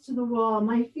fingertips to the wall.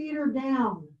 My feet are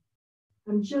down.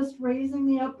 I'm just raising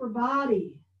the upper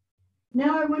body.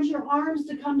 Now I want your arms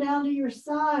to come down to your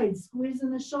sides,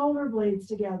 squeezing the shoulder blades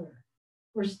together.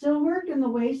 We're still working the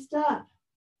waist up.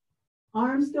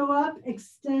 Arms go up,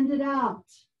 extend it out.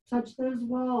 Touch those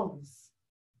walls.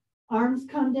 Arms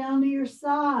come down to your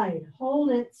side.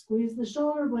 Hold it, squeeze the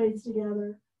shoulder blades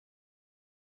together.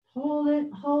 Hold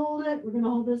it, hold it. We're going to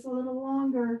hold this a little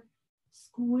longer.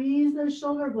 Squeeze those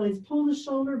shoulder blades. Pull the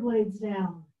shoulder blades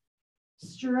down.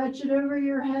 Stretch it over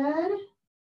your head.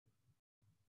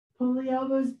 Pull the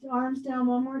elbows, arms down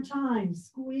one more time.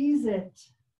 Squeeze it.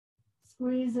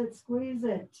 Squeeze it, squeeze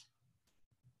it.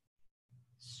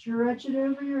 Stretch it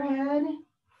over your head.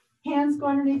 Hands go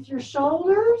underneath your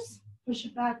shoulders. Push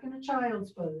it back in a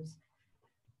child's pose.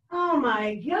 Oh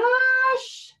my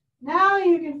gosh. Now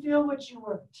you can feel what you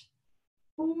worked.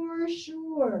 For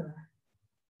sure.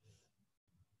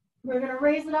 We're going to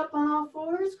raise it up on all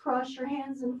fours. Cross your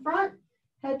hands in front.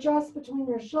 Head just between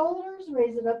your shoulders.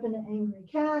 Raise it up into angry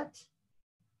cat.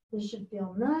 This should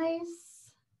feel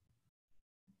nice.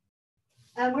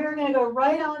 And we're going to go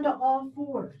right on to all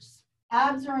fours.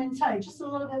 Abs are in tight. Just a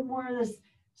little bit more of this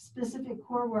specific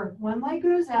core work. One leg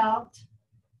goes out.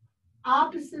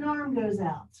 Opposite arm goes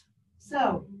out.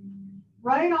 So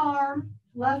right arm,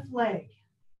 left leg,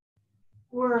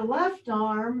 or left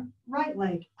arm, right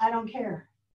leg. I don't care.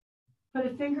 Put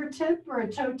a fingertip or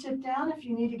a toe tip down if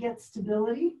you need to get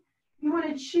stability. You want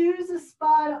to choose a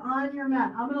spot on your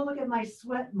mat. I'm going to look at my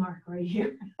sweat mark right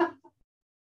here.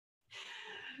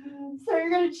 So you're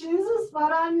going to choose a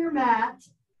spot on your mat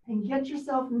and get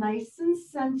yourself nice and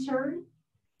centered,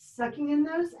 sucking in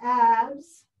those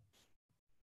abs.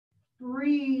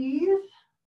 Breathe.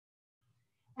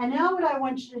 And now what I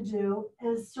want you to do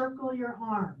is circle your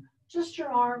arm, just your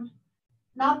arm,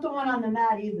 not the one on the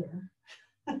mat either.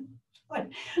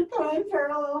 The one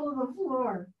parallel to the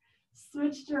floor.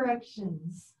 Switch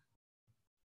directions.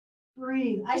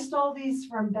 Breathe. I stole these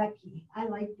from Becky. I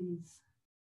like these.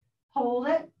 Hold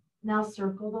it. Now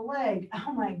circle the leg.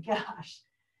 Oh my gosh.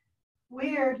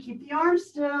 Weird. Keep the arm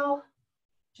still.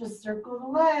 Just circle the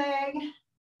leg.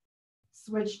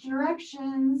 Switch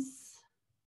directions.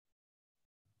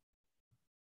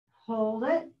 Hold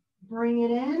it. Bring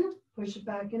it in. Push it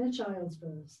back into child's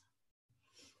pose.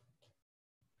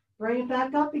 Bring it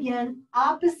back up again.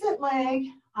 Opposite leg,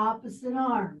 opposite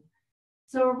arm.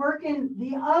 So we're working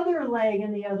the other leg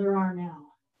and the other arm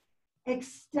now.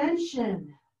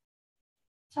 Extension.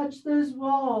 Touch those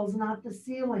walls, not the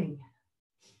ceiling.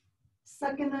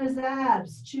 Suck in those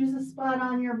abs. Choose a spot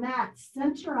on your mat.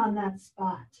 Center on that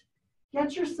spot.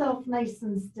 Get yourself nice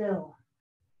and still.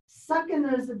 Suck in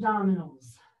those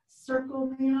abdominals.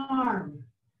 Circle the arm.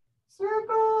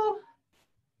 Circle.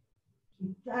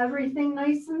 Keep everything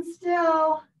nice and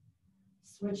still.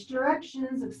 Switch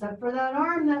directions except for that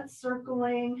arm that's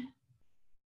circling.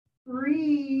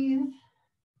 Breathe.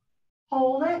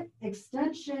 Hold it.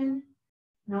 Extension.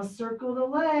 Now circle the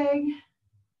leg.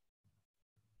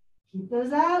 Keep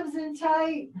those abs in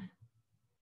tight.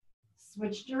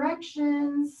 Switch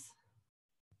directions.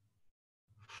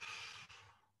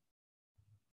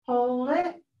 Hold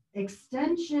it.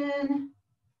 Extension.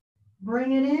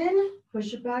 Bring it in.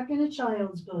 Push it back into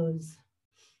child's pose.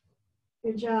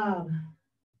 Good job.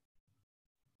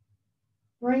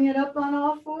 Bring it up on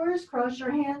all fours. Cross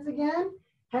your hands again.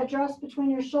 Head rest between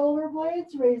your shoulder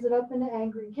blades. Raise it up into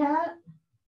angry cat.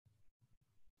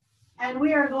 And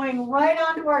we are going right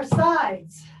onto our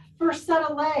sides. First set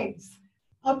of legs.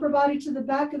 Upper body to the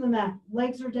back of the mat.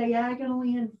 Legs are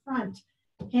diagonally in front.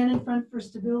 Hand in front for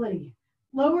stability.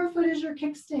 Lower foot is your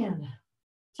kickstand.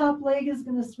 Top leg is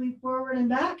going to sweep forward and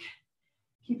back.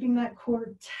 Keeping that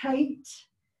core tight.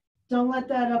 Don't let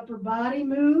that upper body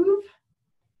move.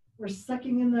 We're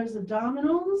sucking in those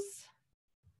abdominals.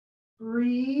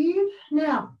 Breathe.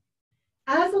 Now,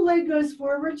 as the leg goes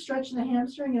forward, stretch the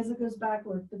hamstring. As it goes back,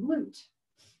 work the glute.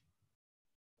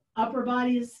 Upper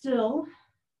body is still.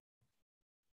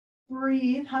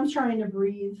 Breathe. I'm trying to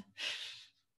breathe.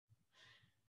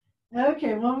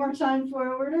 Okay, one more time,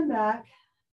 forward and back.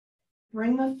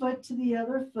 Bring the foot to the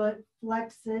other foot.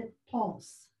 Flex it.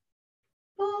 Pulse.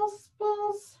 Pulse,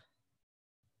 pulse.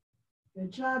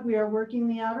 Good job. We are working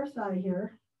the outer thigh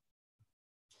here.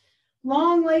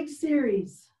 Long leg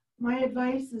series. My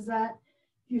advice is that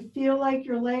if you feel like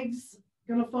your leg's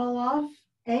going to fall off,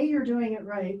 A, you're doing it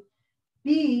right.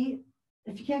 B,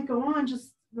 if you can't go on,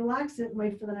 just relax it and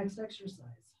wait for the next exercise.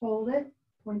 Hold it,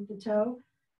 point the toe,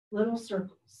 little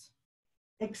circles.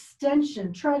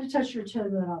 Extension, try to touch your toe to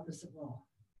that opposite wall.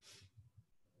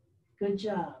 Good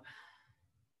job.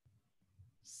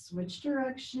 Switch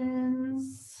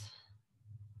directions.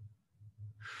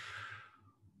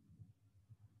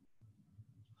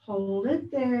 Hold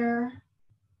it there.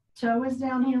 Toe is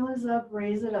down, heel is up,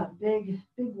 raise it up. Big,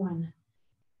 big one.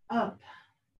 Up.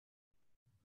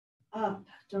 Up.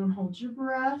 Don't hold your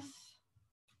breath.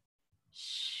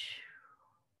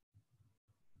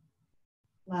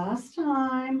 Last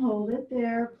time, hold it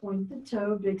there, point the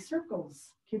toe, big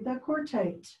circles. Keep that core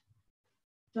tight.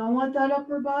 Don't let that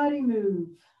upper body move.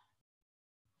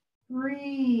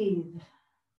 Breathe.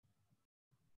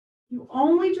 You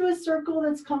only do a circle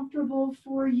that's comfortable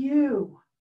for you.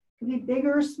 It can be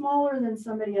bigger or smaller than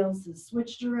somebody else's.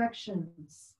 Switch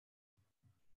directions.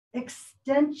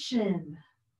 Extension.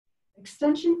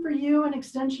 Extension for you and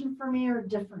extension for me are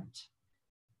different.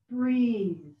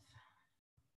 Breathe.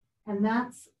 And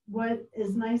that's what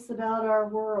is nice about our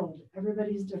world.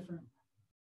 Everybody's different.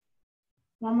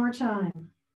 One more time.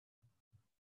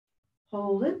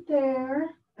 Hold it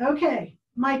there. Okay,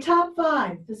 my top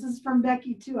 5. This is from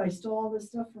Becky too. I stole all this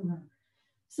stuff from her.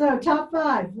 So top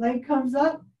 5. Leg comes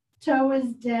up. Toe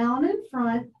is down in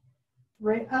front.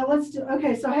 Right. Let's do.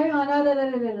 Okay, so hang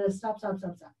on. Stop.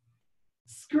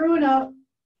 Screwing up.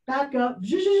 Back up.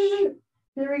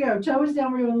 There we go. Toe is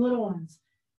down. We're doing little ones.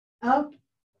 Up.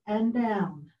 and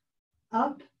down.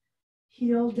 Up,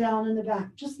 heel down in the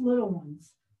back. Just little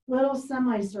ones. Little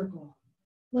semicircle.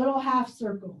 Little half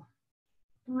circle.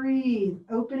 Breathe,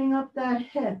 opening up that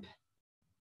hip.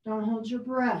 Don't hold your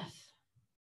breath.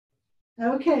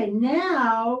 Okay,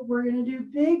 now we're going to do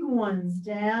big ones.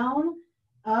 Down,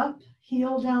 up,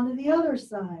 heel down to the other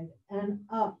side, and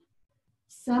up.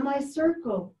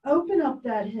 Semicircle, open up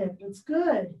that hip. It's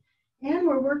good. And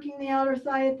we're working the outer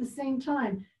thigh at the same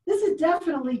time. This is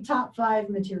definitely top 5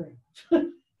 material.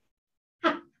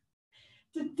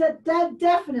 That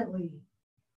definitely.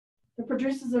 The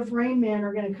producers of Rain Man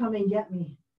are going to come and get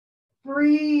me.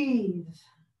 Breathe.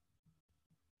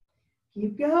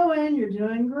 Keep going. You're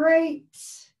doing great.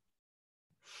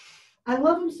 I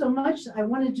love them so much, I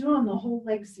want to do them the whole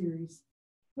leg series.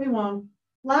 We won't.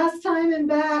 Last time and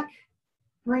back,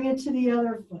 bring it to the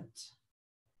other foot.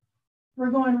 We're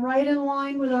going right in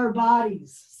line with our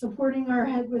bodies, supporting our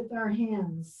head with our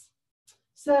hands.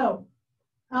 So,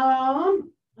 I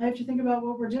have to think about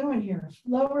what we're doing here.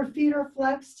 Lower feet are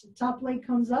flexed, top leg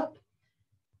comes up.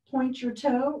 Point your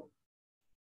toe,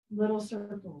 little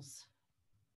circles.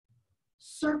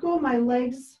 Circle my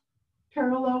legs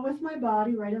parallel with my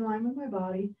body, right in line with my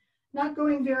body. Not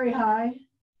going very high.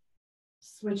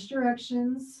 Switch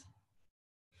directions.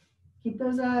 Keep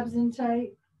those abs in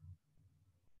tight.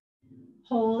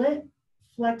 Hold it.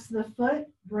 Flex the foot.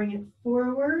 Bring it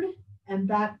forward and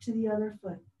back to the other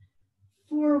foot.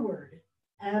 Forward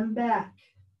and back.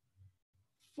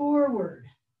 Forward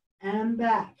and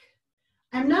back.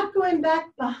 I'm not going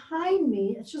back behind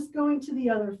me. It's just going to the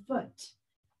other foot.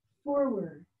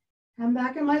 Forward and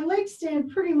back. And my legs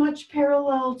stand pretty much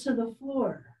parallel to the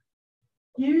floor.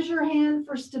 Use your hand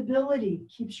for stability.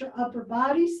 Keeps your upper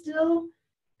body still,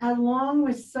 along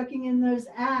with sucking in those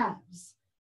abs.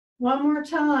 One more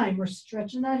time. We're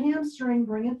stretching that hamstring.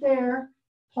 Bring it there.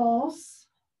 Pulse.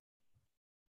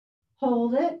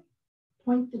 Hold it.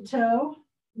 Point the toe.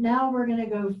 Now we're going to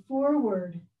go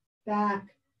forward,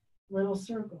 back, little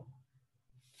circle.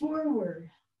 Forward,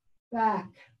 back,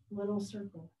 little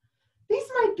circle. These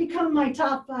might become my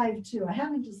top 5 too. I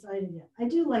haven't decided yet. I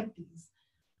do like these.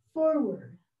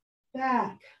 Forward,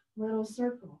 back, little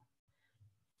circle.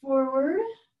 Forward,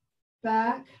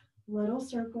 back, little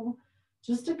circle.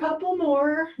 Just a couple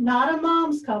more, not a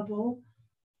mom's couple,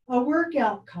 a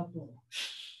workout couple.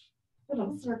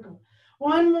 Little circle.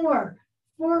 One more.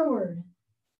 Forward,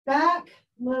 back,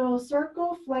 little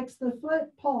circle. Flex the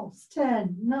foot, pulse.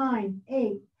 10, 9,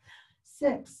 8,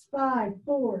 6, 5,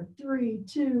 4, 3,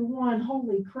 2, 1.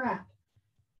 Holy crap.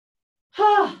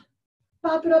 Ha!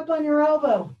 Pop it up on your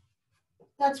elbow.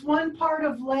 That's one part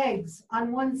of legs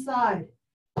on one side.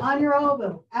 On your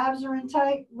elbow. Abs are in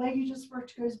tight. Leg you just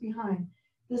worked goes behind.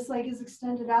 This leg is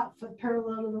extended out, foot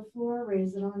parallel to the floor.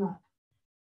 Raise it on up.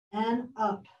 And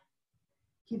up.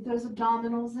 Keep those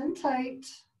abdominals in tight.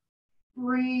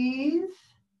 Breathe.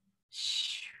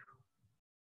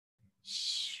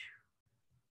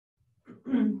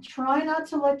 Try not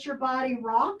to let your body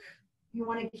rock. You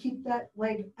want to keep that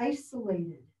leg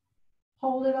isolated.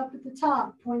 Hold it up at the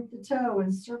top, point the toe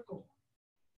and circle.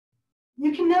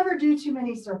 You can never do too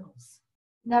many circles.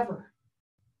 Never.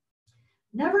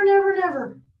 Never, never,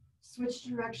 never. Switch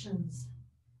directions.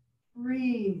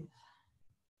 Breathe.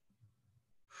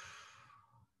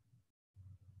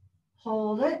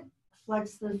 Hold it.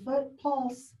 Flex the foot.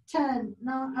 Pulse. 10.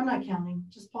 No, I'm not counting.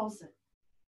 Just pulse it.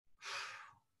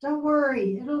 Don't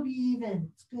worry. It'll be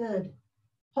even. It's good.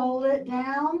 Hold it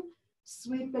down.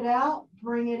 Sweep it out.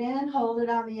 Bring it in. Hold it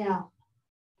on the out.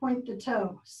 Point the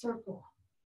toe. Circle.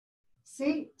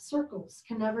 See? Circles.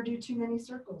 Can never do too many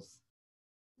circles.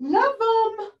 Love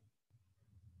them.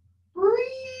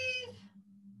 Breathe.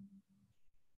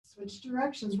 Switch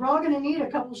directions. We're all going to need a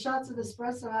couple shots of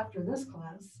espresso after this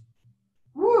class.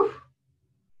 Woo.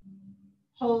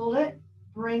 Hold it.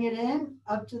 Bring it in.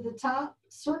 Up to the top.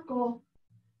 Circle.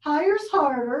 Higher's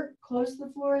harder. Close to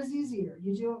the floor is easier.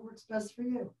 You do what works best for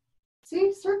you.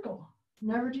 See? Circle.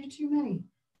 Never do too many.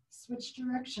 Switch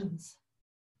directions.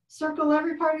 Circle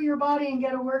every part of your body and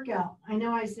get a workout. I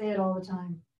know I say it all the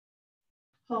time.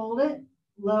 Hold it.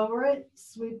 Lower it.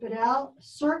 Sweep it out.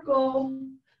 Circle.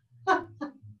 I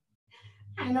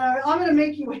know. I'm going to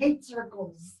make you hate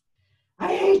circles.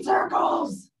 I hate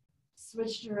circles.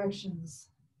 Switch directions.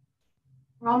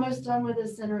 We're almost done with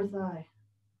this inner thigh.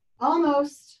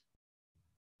 Almost.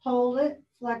 Hold it.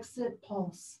 Flex it.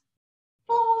 Pulse.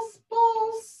 Pulse.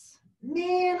 Pulse.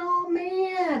 Man, oh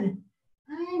man.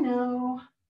 I know.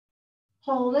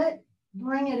 Hold it.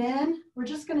 Bring it in. We're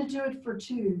just going to do it for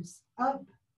 2s. Up,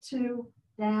 2,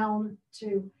 down,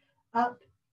 2. Up,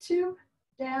 2,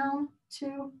 down,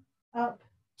 2, up,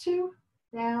 2,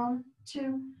 down,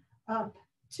 2, up,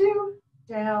 2,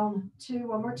 down, 2.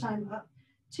 One more time, up,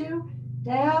 2,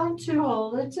 down, 2.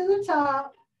 Hold it to the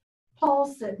top.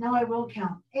 Pulse it. Now I will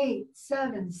count. 8,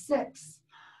 7, 6,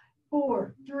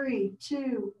 4, 3,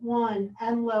 2, 1,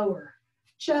 and lower.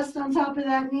 Chest on top of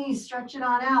that knee. Stretch it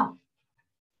on out.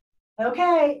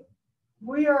 Okay,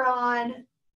 we are on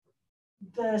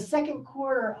the second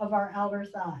quarter of our outer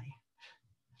thigh.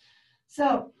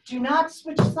 So do not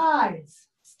switch sides.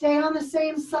 Stay on the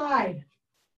same side.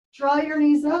 Draw your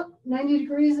knees up, 90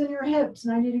 degrees in your hips,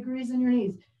 90 degrees in your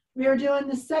knees. We are doing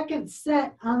the second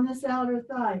set on this outer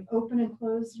thigh. Open and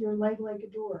close your leg like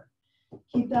a door.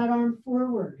 Keep that arm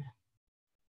forward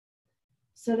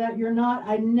so that you're not,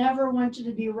 I never want you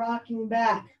to be rocking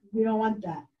back. We don't want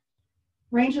that.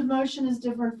 Range of motion is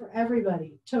different for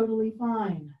everybody. Totally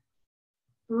fine.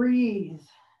 Breathe.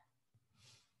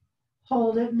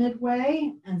 Hold it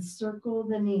midway and circle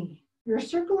the knee. You're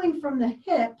circling from the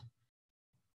hip,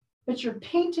 but you're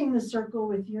painting the circle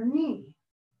with your knee.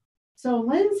 So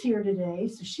Lynn's here today,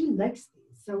 so she likes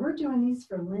these. So we're doing these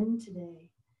for Lynn today.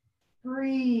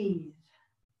 Breathe.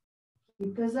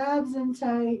 Keep those abs in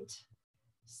tight.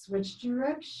 Switch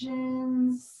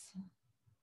directions.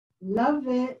 Love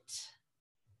it.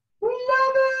 We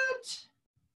love it.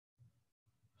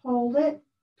 Hold it,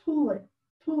 pull it,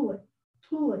 pull it,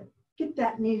 pull it. Get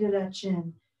that knee to that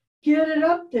chin. Get it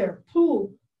up there.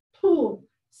 Pull, pull.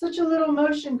 Such a little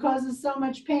motion causes so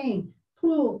much pain.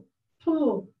 Pull,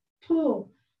 pull,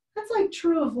 pull. That's like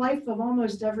true of life of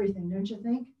almost everything, don't you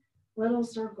think? Little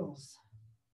circles.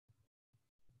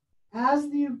 As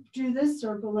you do this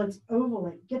circle, let's oval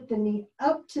it. Get the knee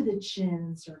up to the chin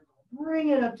and circle. Bring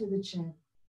it up to the chin.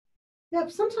 Yep,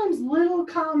 sometimes little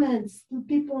comments that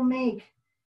people make,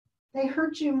 they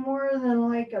hurt you more than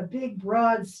like a big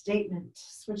broad statement.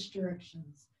 Switch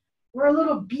directions. Or a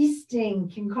little bee sting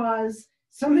can cause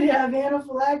somebody to have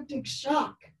anaphylactic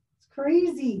shock. It's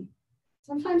crazy.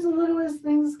 Sometimes the littlest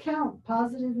things count,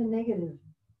 positive and negative.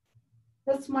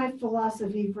 That's my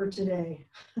philosophy for today.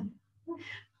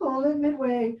 Hold it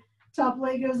midway. Top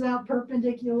leg goes out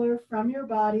perpendicular from your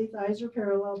body. Thighs are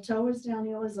parallel. Toe is down,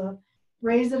 heel is up.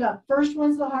 Raise it up. First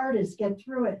one's the hardest. Get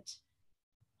through it.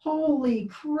 Holy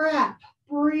crap.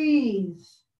 Breathe.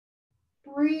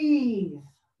 Breathe.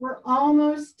 We're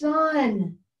almost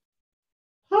done.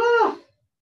 Ah.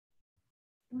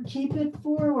 Keep it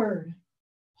forward.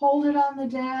 Hold it on the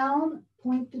down.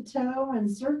 Point the toe and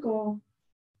circle.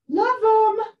 Love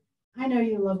them. I know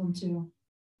you love them too.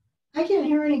 I can't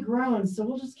hear any groans, so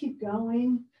we'll just keep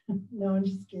going. No, I'm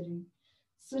just kidding.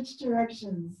 Switch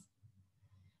directions.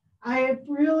 I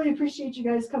really appreciate you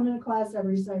guys coming to class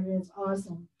every Saturday. It's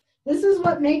awesome. This is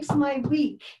what makes my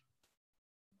week.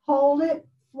 Hold it,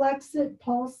 flex it,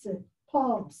 pulse it.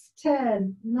 Pulse.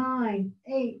 10, 9,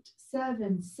 8,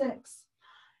 7, 6,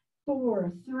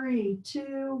 4, 3,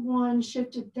 2, 1.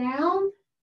 Shift it down.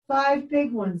 5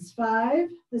 big ones. 5.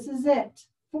 This is it.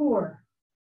 4,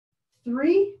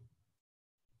 3,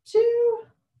 2,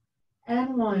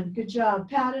 and 1. Good job.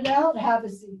 Pat it out. Have a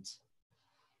seat.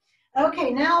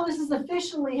 Okay, now this is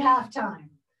officially halftime.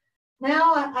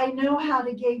 Now I know how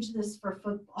to gauge this for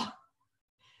football.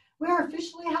 We are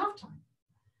officially halftime.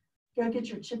 Go get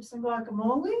your chips and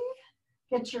guacamole.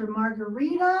 Get your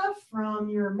margarita from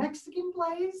your Mexican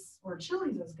place, or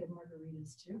Chili's has good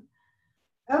margaritas too.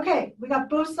 Okay, we got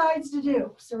both sides to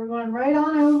do. So we're going right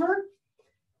on over.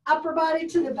 Upper body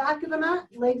to the back of the mat.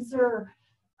 Legs are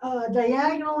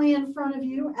diagonally in front of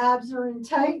you. Abs are in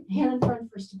tight. Hand in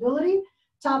front for stability.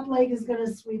 Top leg is going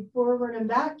to sweep forward and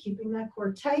back, keeping that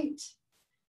core tight.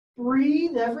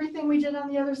 Breathe. Everything we did on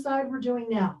the other side, we're doing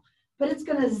now. But it's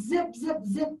going to zip, zip,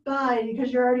 zip by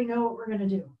because you already know what we're going to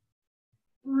do.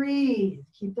 Breathe.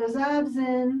 Keep those abs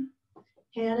in.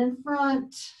 Hand in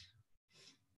front.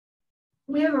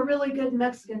 We have a really good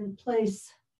Mexican place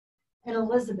in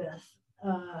Elizabeth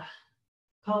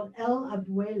called El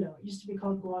Abuelo. It used to be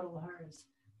called Guadalajara's.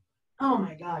 Oh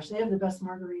my gosh, they have the best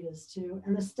margaritas too.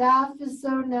 And the staff is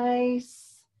so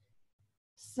nice.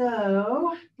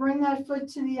 So bring that foot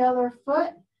to the other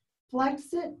foot.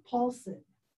 Flex it, pulse it.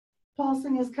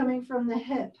 Pulsing is coming from the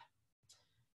hip.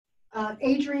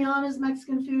 Adriana's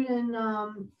Mexican food in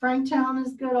Franktown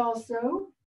is good also.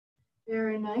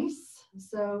 Very nice.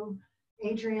 So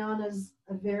Adriana's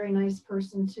a very nice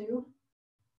person too.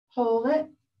 Hold it.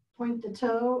 Point the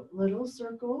toe, little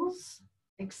circles.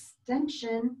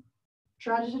 Extension.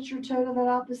 Try to touch your toe to that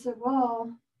opposite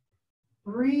wall.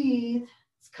 Breathe.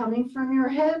 It's coming from your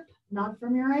hip, not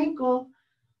from your ankle.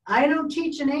 I don't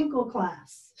teach an ankle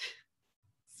class.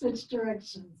 Switch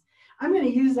directions. I'm going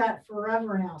to use that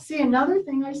forever now. See, another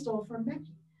thing I stole from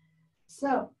Becky.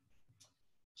 So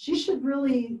She should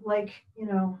really, like, you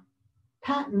know,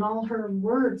 patent all her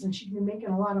words, and she'd be making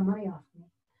a lot of money off me.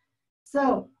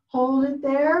 So hold it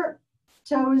there.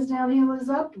 Toe is down, heel is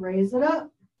up. Raise it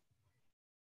up.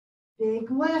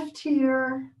 Big lift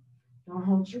here. Don't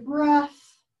hold your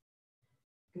breath.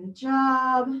 Good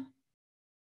job.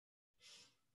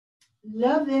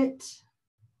 Love it.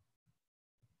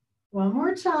 One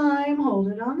more time. Hold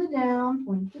it on the down.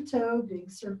 Point the toe.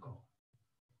 Big circle.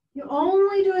 You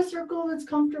only do a circle that's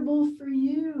comfortable for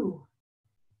you.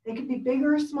 It could be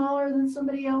bigger or smaller than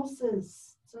somebody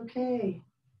else's. It's okay.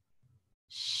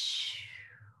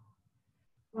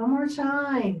 One more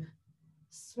time.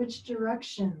 Switch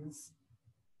directions.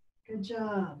 Good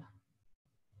job.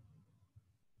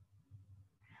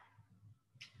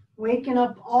 Waking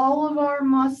up all of our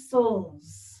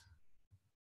muscles.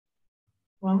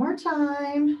 One more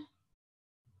time.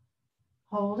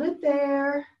 Hold it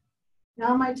there.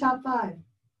 Now my top 5.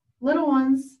 Little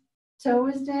ones. Toe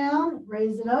is down.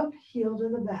 Raise it up. Heel to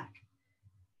the back.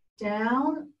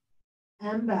 Down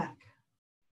and back.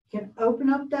 You can open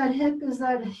up that hip as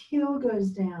that heel goes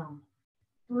down.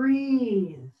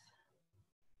 Breathe.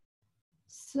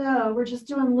 So we're just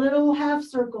doing little half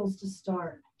circles to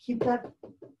start. Keep that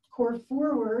core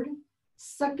forward.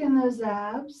 Suck in those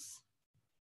abs.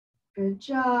 Good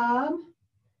job.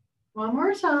 One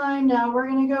more time. Now we're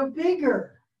going to go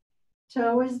bigger.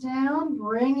 Toe is down.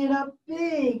 Bring it up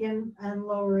big and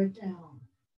lower it down.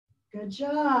 Good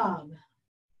job.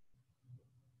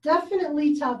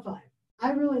 Definitely top 5.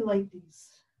 I really like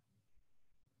these.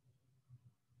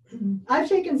 I've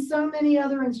taken so many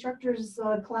other instructors'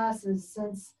 classes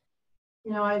since,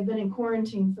 you know, I've been in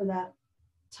quarantine for that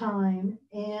time,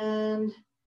 and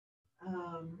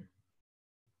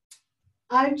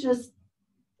I just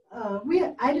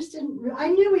didn't. I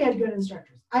knew we had good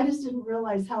instructors. I just didn't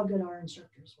realize how good our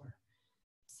instructors were.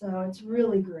 So it's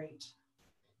really great.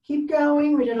 Keep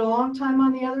going. We did a long time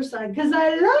on the other side because I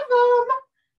love them.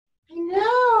 I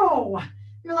know.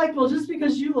 You're like, well, just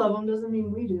because you love them doesn't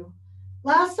mean we do.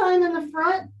 Last time in the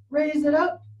front, raise it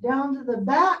up, down to the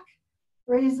back,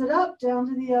 raise it up, down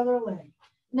to the other leg.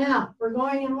 Now, we're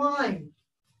going in line,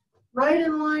 right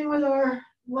in line with our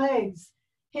legs.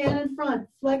 Hand in front,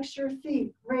 flex your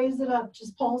feet, raise it up,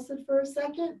 just pulse it for a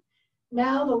second.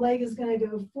 Now the leg is going to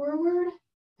go forward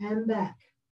and back,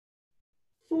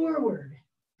 forward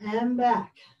and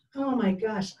back. Oh my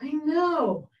gosh, I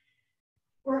know.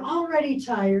 We're already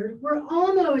tired. We're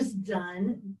almost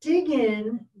done. Dig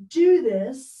in, do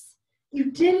this.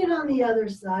 You did it on the other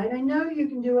side. I know you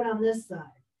can do it on this side.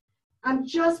 I'm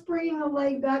just bringing the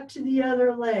leg back to the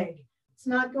other leg. It's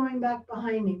not going back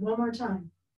behind me. One more time.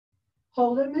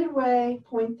 Hold it midway,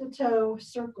 point the toe,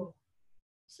 circle.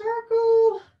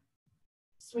 Circle.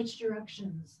 Switch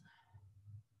directions.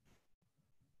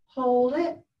 Hold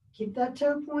it. Keep that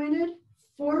toe pointed.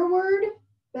 Forward,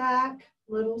 back,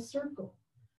 little circle.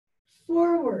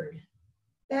 Forward,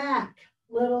 back,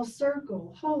 little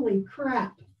circle. Holy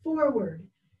crap. Forward,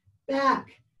 back,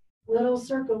 little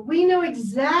circle. We know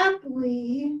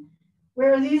exactly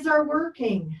where these are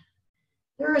working.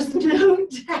 There is no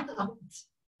doubt.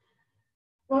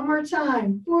 One more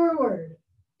time. Forward,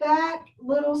 back,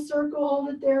 little circle. Hold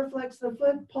it there. Flex the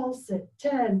foot. Pulse it.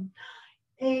 10,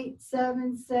 8,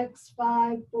 7, 6,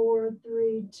 5, 4,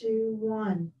 3, 2,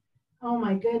 1. Oh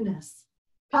my goodness.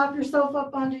 Pop yourself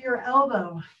up onto your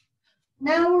elbow.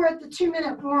 Now we're at the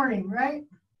 2-minute warning, right?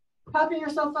 Popping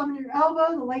yourself up onto your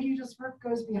elbow. The leg you just worked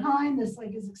goes behind. This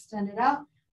leg is extended out,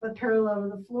 but parallel to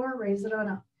the floor. Raise it on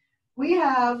up. We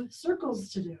have circles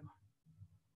to do.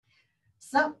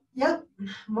 So, yep,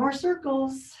 more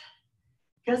circles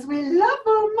because we love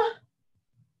them.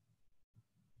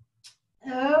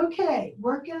 Okay,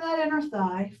 working that inner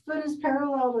thigh. Foot is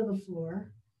parallel to the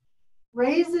floor.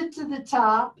 Raise it to the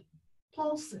top.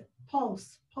 Pulse it.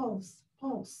 Pulse, pulse,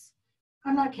 pulse.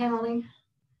 I'm not counting.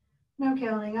 No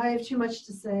counting. I have too much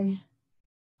to say.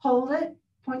 Hold it.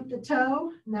 Point the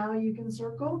toe. Now you can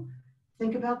circle.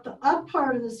 Think about the up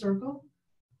part of the circle.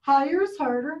 Higher is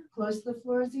harder. Close to the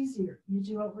floor is easier. You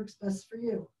do what works best for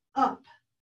you. Up,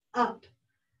 up.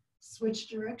 Switch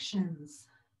directions.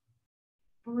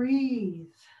 Breathe.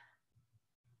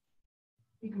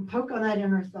 You can poke on that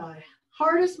inner thigh.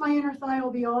 Hardest my inner thigh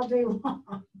will be all day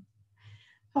long.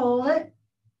 Hold it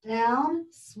down,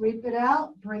 sweep it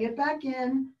out, bring it back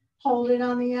in, hold it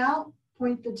on the out,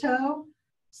 point the toe,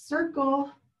 circle.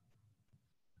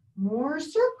 More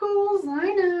circles,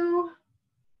 I know.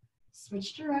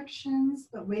 Switch directions,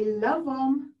 but we love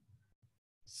them.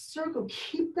 Circle,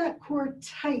 keep that core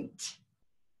tight.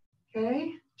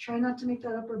 Okay, try not to make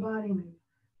that upper body move.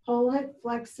 Hold it,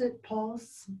 flex it,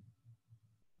 pulse.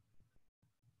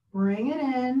 Bring it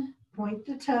in, point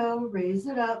the toe, raise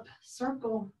it up,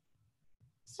 circle,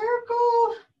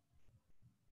 circle,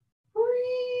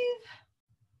 breathe,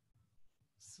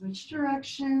 switch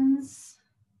directions.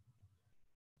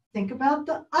 Think about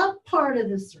the up part of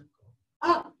the circle,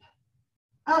 up,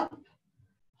 up,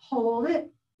 hold it,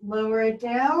 lower it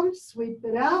down, sweep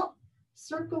it out,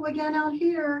 circle again out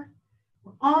here.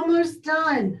 We're almost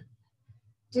done.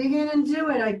 Dig in and do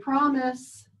it, I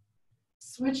promise.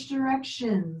 Switch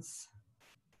directions.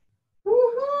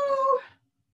 Woohoo!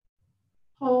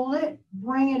 Hold it,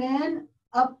 bring it in,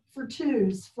 up for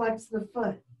twos, flex the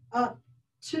foot. Up,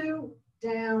 two,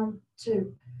 down,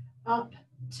 two. Up,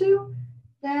 two,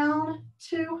 down,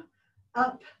 two.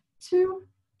 Up, two,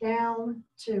 down,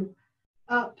 two.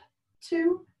 Up,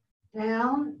 two,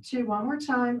 down, two. One more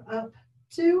time. Up,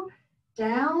 two,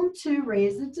 down, two.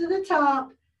 Raise it to the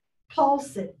top.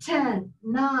 Pulse it. 10,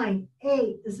 9,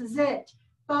 8. This is it.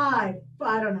 5.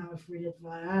 I don't know if we did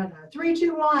 5. I don't know. 3,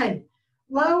 2, 1.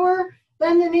 Lower.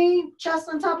 Bend the knee. Chest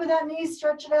on top of that knee.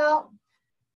 Stretch it out.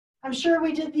 I'm sure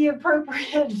we did the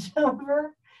appropriate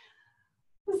number.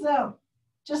 So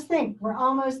just think, we're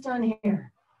almost done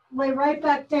here. Lay right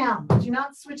back down. Do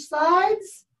not switch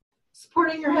sides.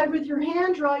 Supporting your head with your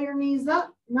hand, draw your knees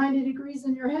up, 90 degrees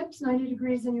in your hips, 90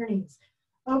 degrees in your knees.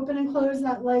 Open and close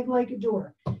that leg like a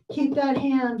door. Keep that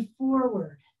hand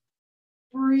forward.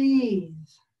 Breathe.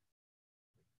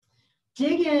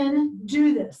 Dig in,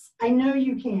 do this. I know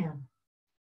you can.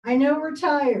 I know we're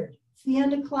tired. It's the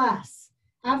end of class.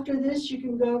 After this, you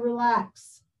can go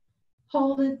relax.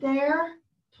 Hold it there,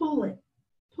 pull it,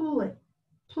 pull it,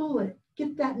 pull it.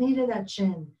 Get that knee to that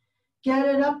chin. Get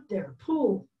it up there,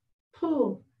 pull,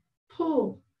 pull,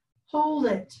 pull. Hold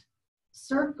it.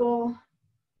 Circle.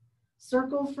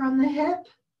 Circle from the hip,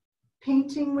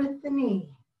 painting with the knee.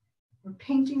 We're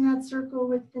painting that circle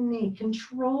with the knee.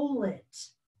 Control it.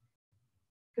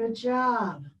 Good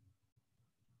job.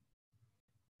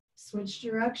 Switch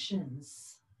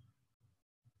directions.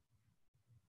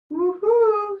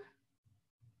 Woohoo!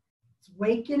 It's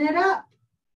waking it up.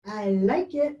 I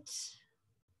like it.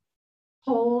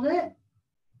 Hold it.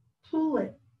 Pull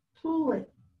it. Pull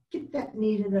it. Get that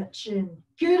knee to that chin.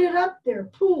 Get it up there.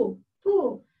 Pull,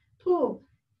 pull, pull.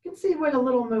 You can see what a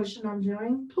little motion I'm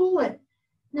doing. Pull it.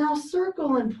 Now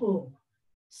circle and pull.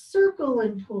 Circle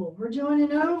and pull. We're doing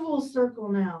an oval circle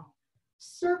now.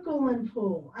 Circle and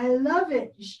pull. I love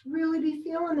it. You should really be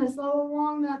feeling this all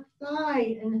along that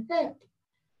thigh and hip.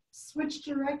 Switch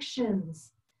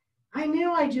directions. I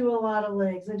knew I do a lot of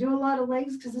legs. I do a lot of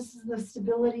legs because this is the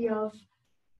stability of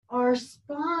our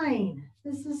spine.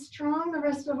 If this is strong, the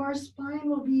rest of our spine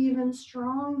will be even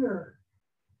stronger.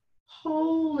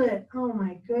 Hold it. Oh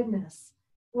my goodness.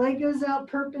 Leg goes out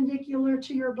perpendicular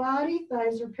to your body.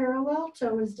 Thighs are parallel.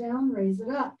 Toe is down. Raise it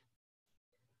up.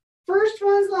 First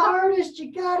one's the hardest.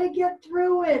 You got to get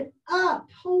through it. Up.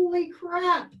 Holy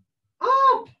crap.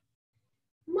 Up.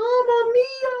 Mamma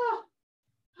mia.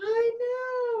 I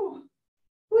know.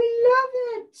 We love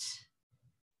it.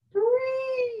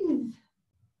 Breathe.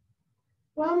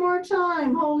 One more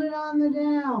time. Hold it on the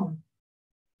down.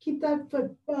 Keep that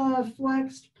foot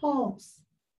flexed. Pulse.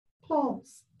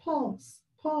 Pulse. Pulse.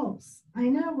 Pulse. I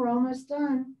know we're almost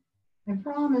done. I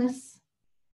promise.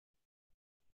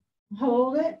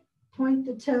 Hold it. Point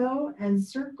the toe and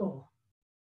circle.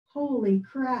 Holy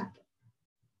crap.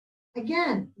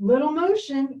 Again, little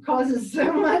motion causes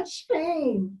so much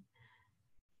pain.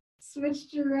 Switch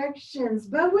directions,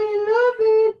 but we love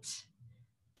it.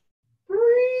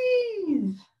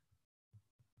 Breathe.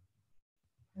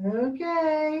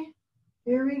 Okay,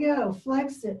 here we go.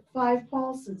 Flex it. 5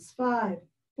 pulses. 5,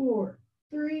 4,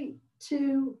 3,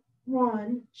 2,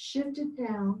 1. Shift it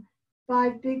down.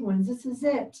 5 big ones. This is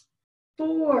it.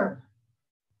 4,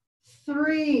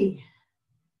 3,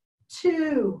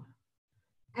 2,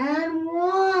 and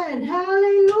 1.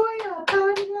 Hallelujah.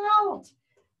 Pound it out.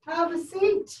 Have a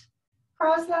seat.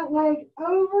 Cross that leg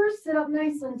over. Sit up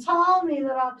nice and tall. Knee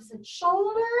that opposite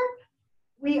shoulder.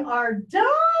 We are done.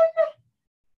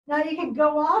 Now you can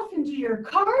go off and do your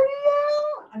cardio.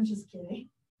 I'm just kidding.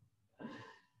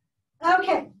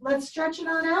 Okay, let's stretch it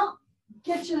on out.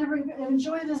 Get you to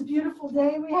enjoy this beautiful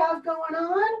day we have going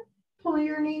on. Pull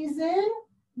your knees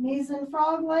in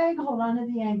frog leg. Hold on to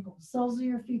the ankles. Soles of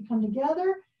your feet come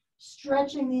together.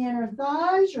 Stretching the inner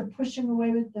thighs. You're pushing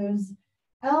away with those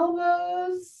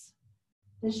elbows.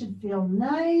 This should feel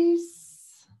nice.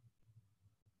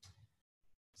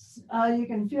 You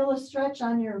can feel a stretch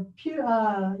on your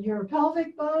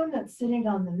pelvic bone that's sitting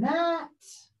on the mat.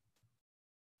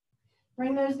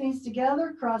 Bring those knees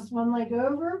together. Cross one leg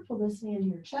over. Pull this knee into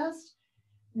your chest.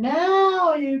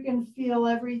 Now you can feel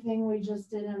everything we just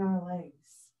did in our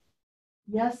legs.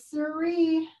 Yes,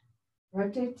 sirree.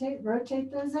 Rotate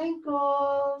those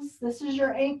ankles. This is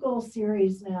your ankle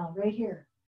series now, right here.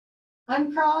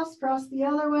 Uncross, cross the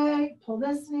other way, pull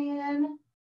this knee in.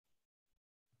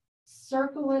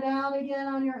 Circle it out again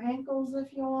on your ankles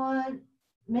if you want.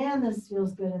 Man, this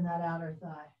feels good in that outer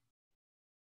thigh.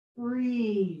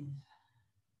 Breathe.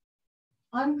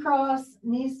 Uncross,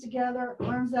 knees together,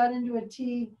 arms out into a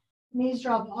T. Knees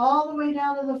drop all the way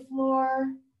down to the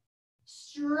floor.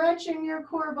 Stretching your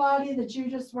core body that you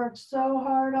just worked so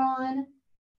hard on.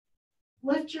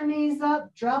 Lift your knees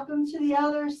up, drop them to the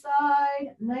other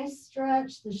side. Nice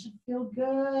stretch. This should feel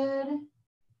good.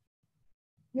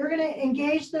 You're going to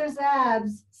engage those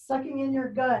abs, sucking in your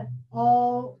gut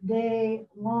all day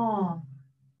long.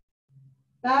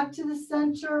 Back to the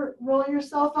center. Roll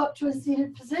yourself up to a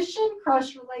seated position.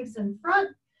 Cross your legs in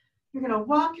front. You're going to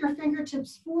walk your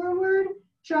fingertips forward.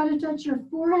 Try to touch your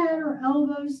forehead or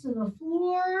elbows to the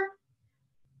floor.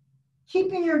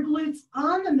 Keeping your glutes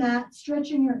on the mat,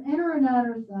 stretching your inner and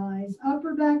outer thighs,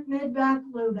 upper back, mid back,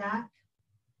 low back.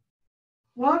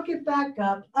 Walk it back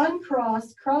up,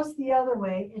 uncross, cross the other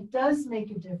way. It does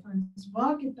make a difference.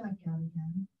 Walk it back out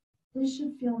again. This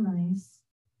should feel nice.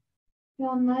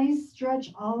 Feel nice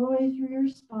stretch all the way through your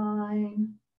spine.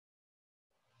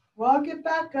 Walk it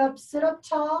back up, sit up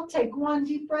tall, take one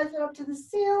deep breath up to the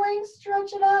ceiling,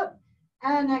 stretch it up,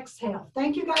 and exhale.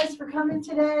 Thank you guys for coming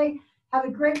today. Have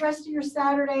a great rest of your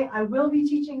Saturday. I will be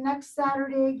teaching next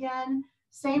Saturday again.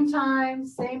 Same time,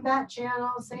 same bat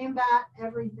channel, same bat,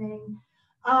 everything.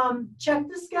 Check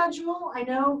the schedule. I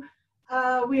know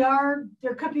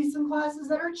there could be some classes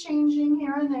that are changing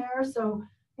here and there. So,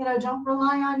 don't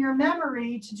rely on your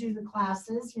memory to do the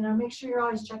classes. Make sure you're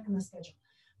always checking the schedule.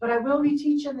 But I will be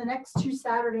teaching the next 2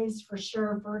 Saturdays for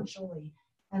sure virtually.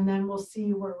 And then we'll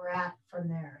see where we're at from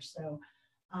there. So,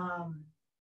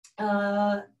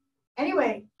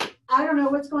 anyway, I don't know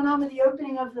what's going on with the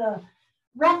opening of the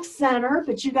rec center,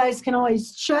 but you guys can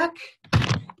always check.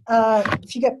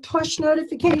 If you get push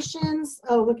notifications,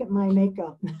 oh, look at my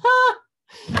makeup.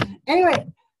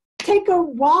 Anyway, take a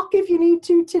walk if you need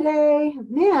to today.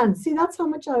 Man, see, that's how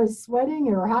much I was sweating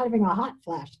or having a hot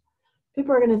flash.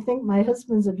 People are going to think my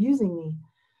husband's abusing me.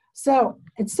 So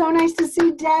it's so nice to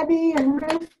see Debbie and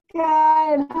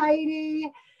Rivka and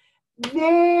Heidi.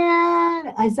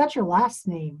 Van, is that your last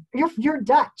name? You're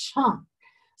Dutch, huh?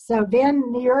 So Van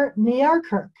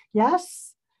Nierkerk,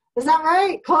 yes? Is that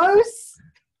right? Close?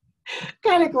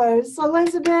 Kind of close.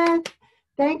 Elizabeth,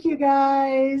 thank you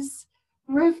guys.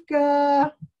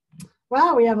 Rivka.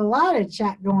 Wow, we have a lot of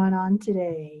chat going on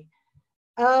today.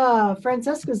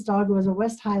 Francesca's dog was a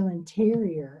West Highland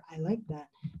Terrier. I like that.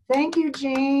 Thank you,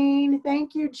 Jane.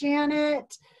 Thank you,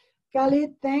 Janet.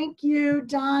 Galit, thank you.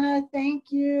 Donna,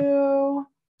 thank you.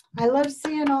 I love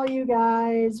seeing all you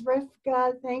guys.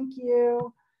 Rivka, thank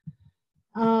you.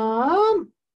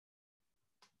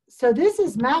 So this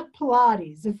is mat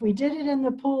Pilates. If we did it in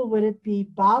the pool, would it be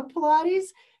Bob Pilates?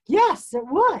 Yes, it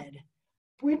would.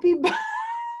 We'd be.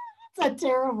 It's a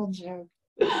terrible joke.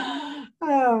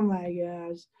 Oh my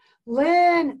gosh.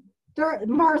 Lynn,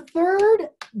 our third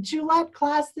Julet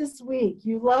class this week.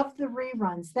 You love the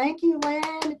reruns. Thank you,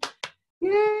 Lynn.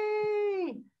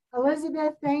 Yay!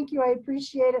 Elizabeth, thank you. I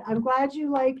appreciate it. I'm glad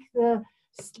you like the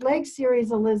leg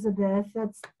series, Elizabeth.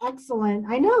 That's excellent.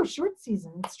 I know, short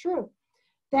season. It's true.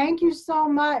 Thank you so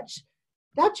much.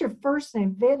 That's your first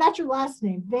name. That's your last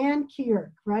name. Van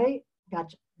Kierk, right?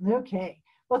 Gotcha. Okay.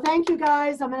 Well, thank you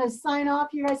guys. I'm going to sign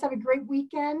off. You guys have a great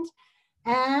weekend.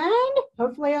 And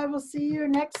hopefully I will see you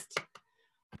next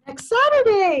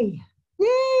Saturday.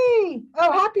 Yay!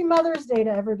 Oh, happy Mother's Day to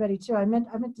everybody too. I meant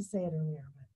to say it earlier.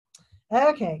 But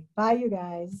okay. Bye, you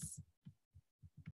guys.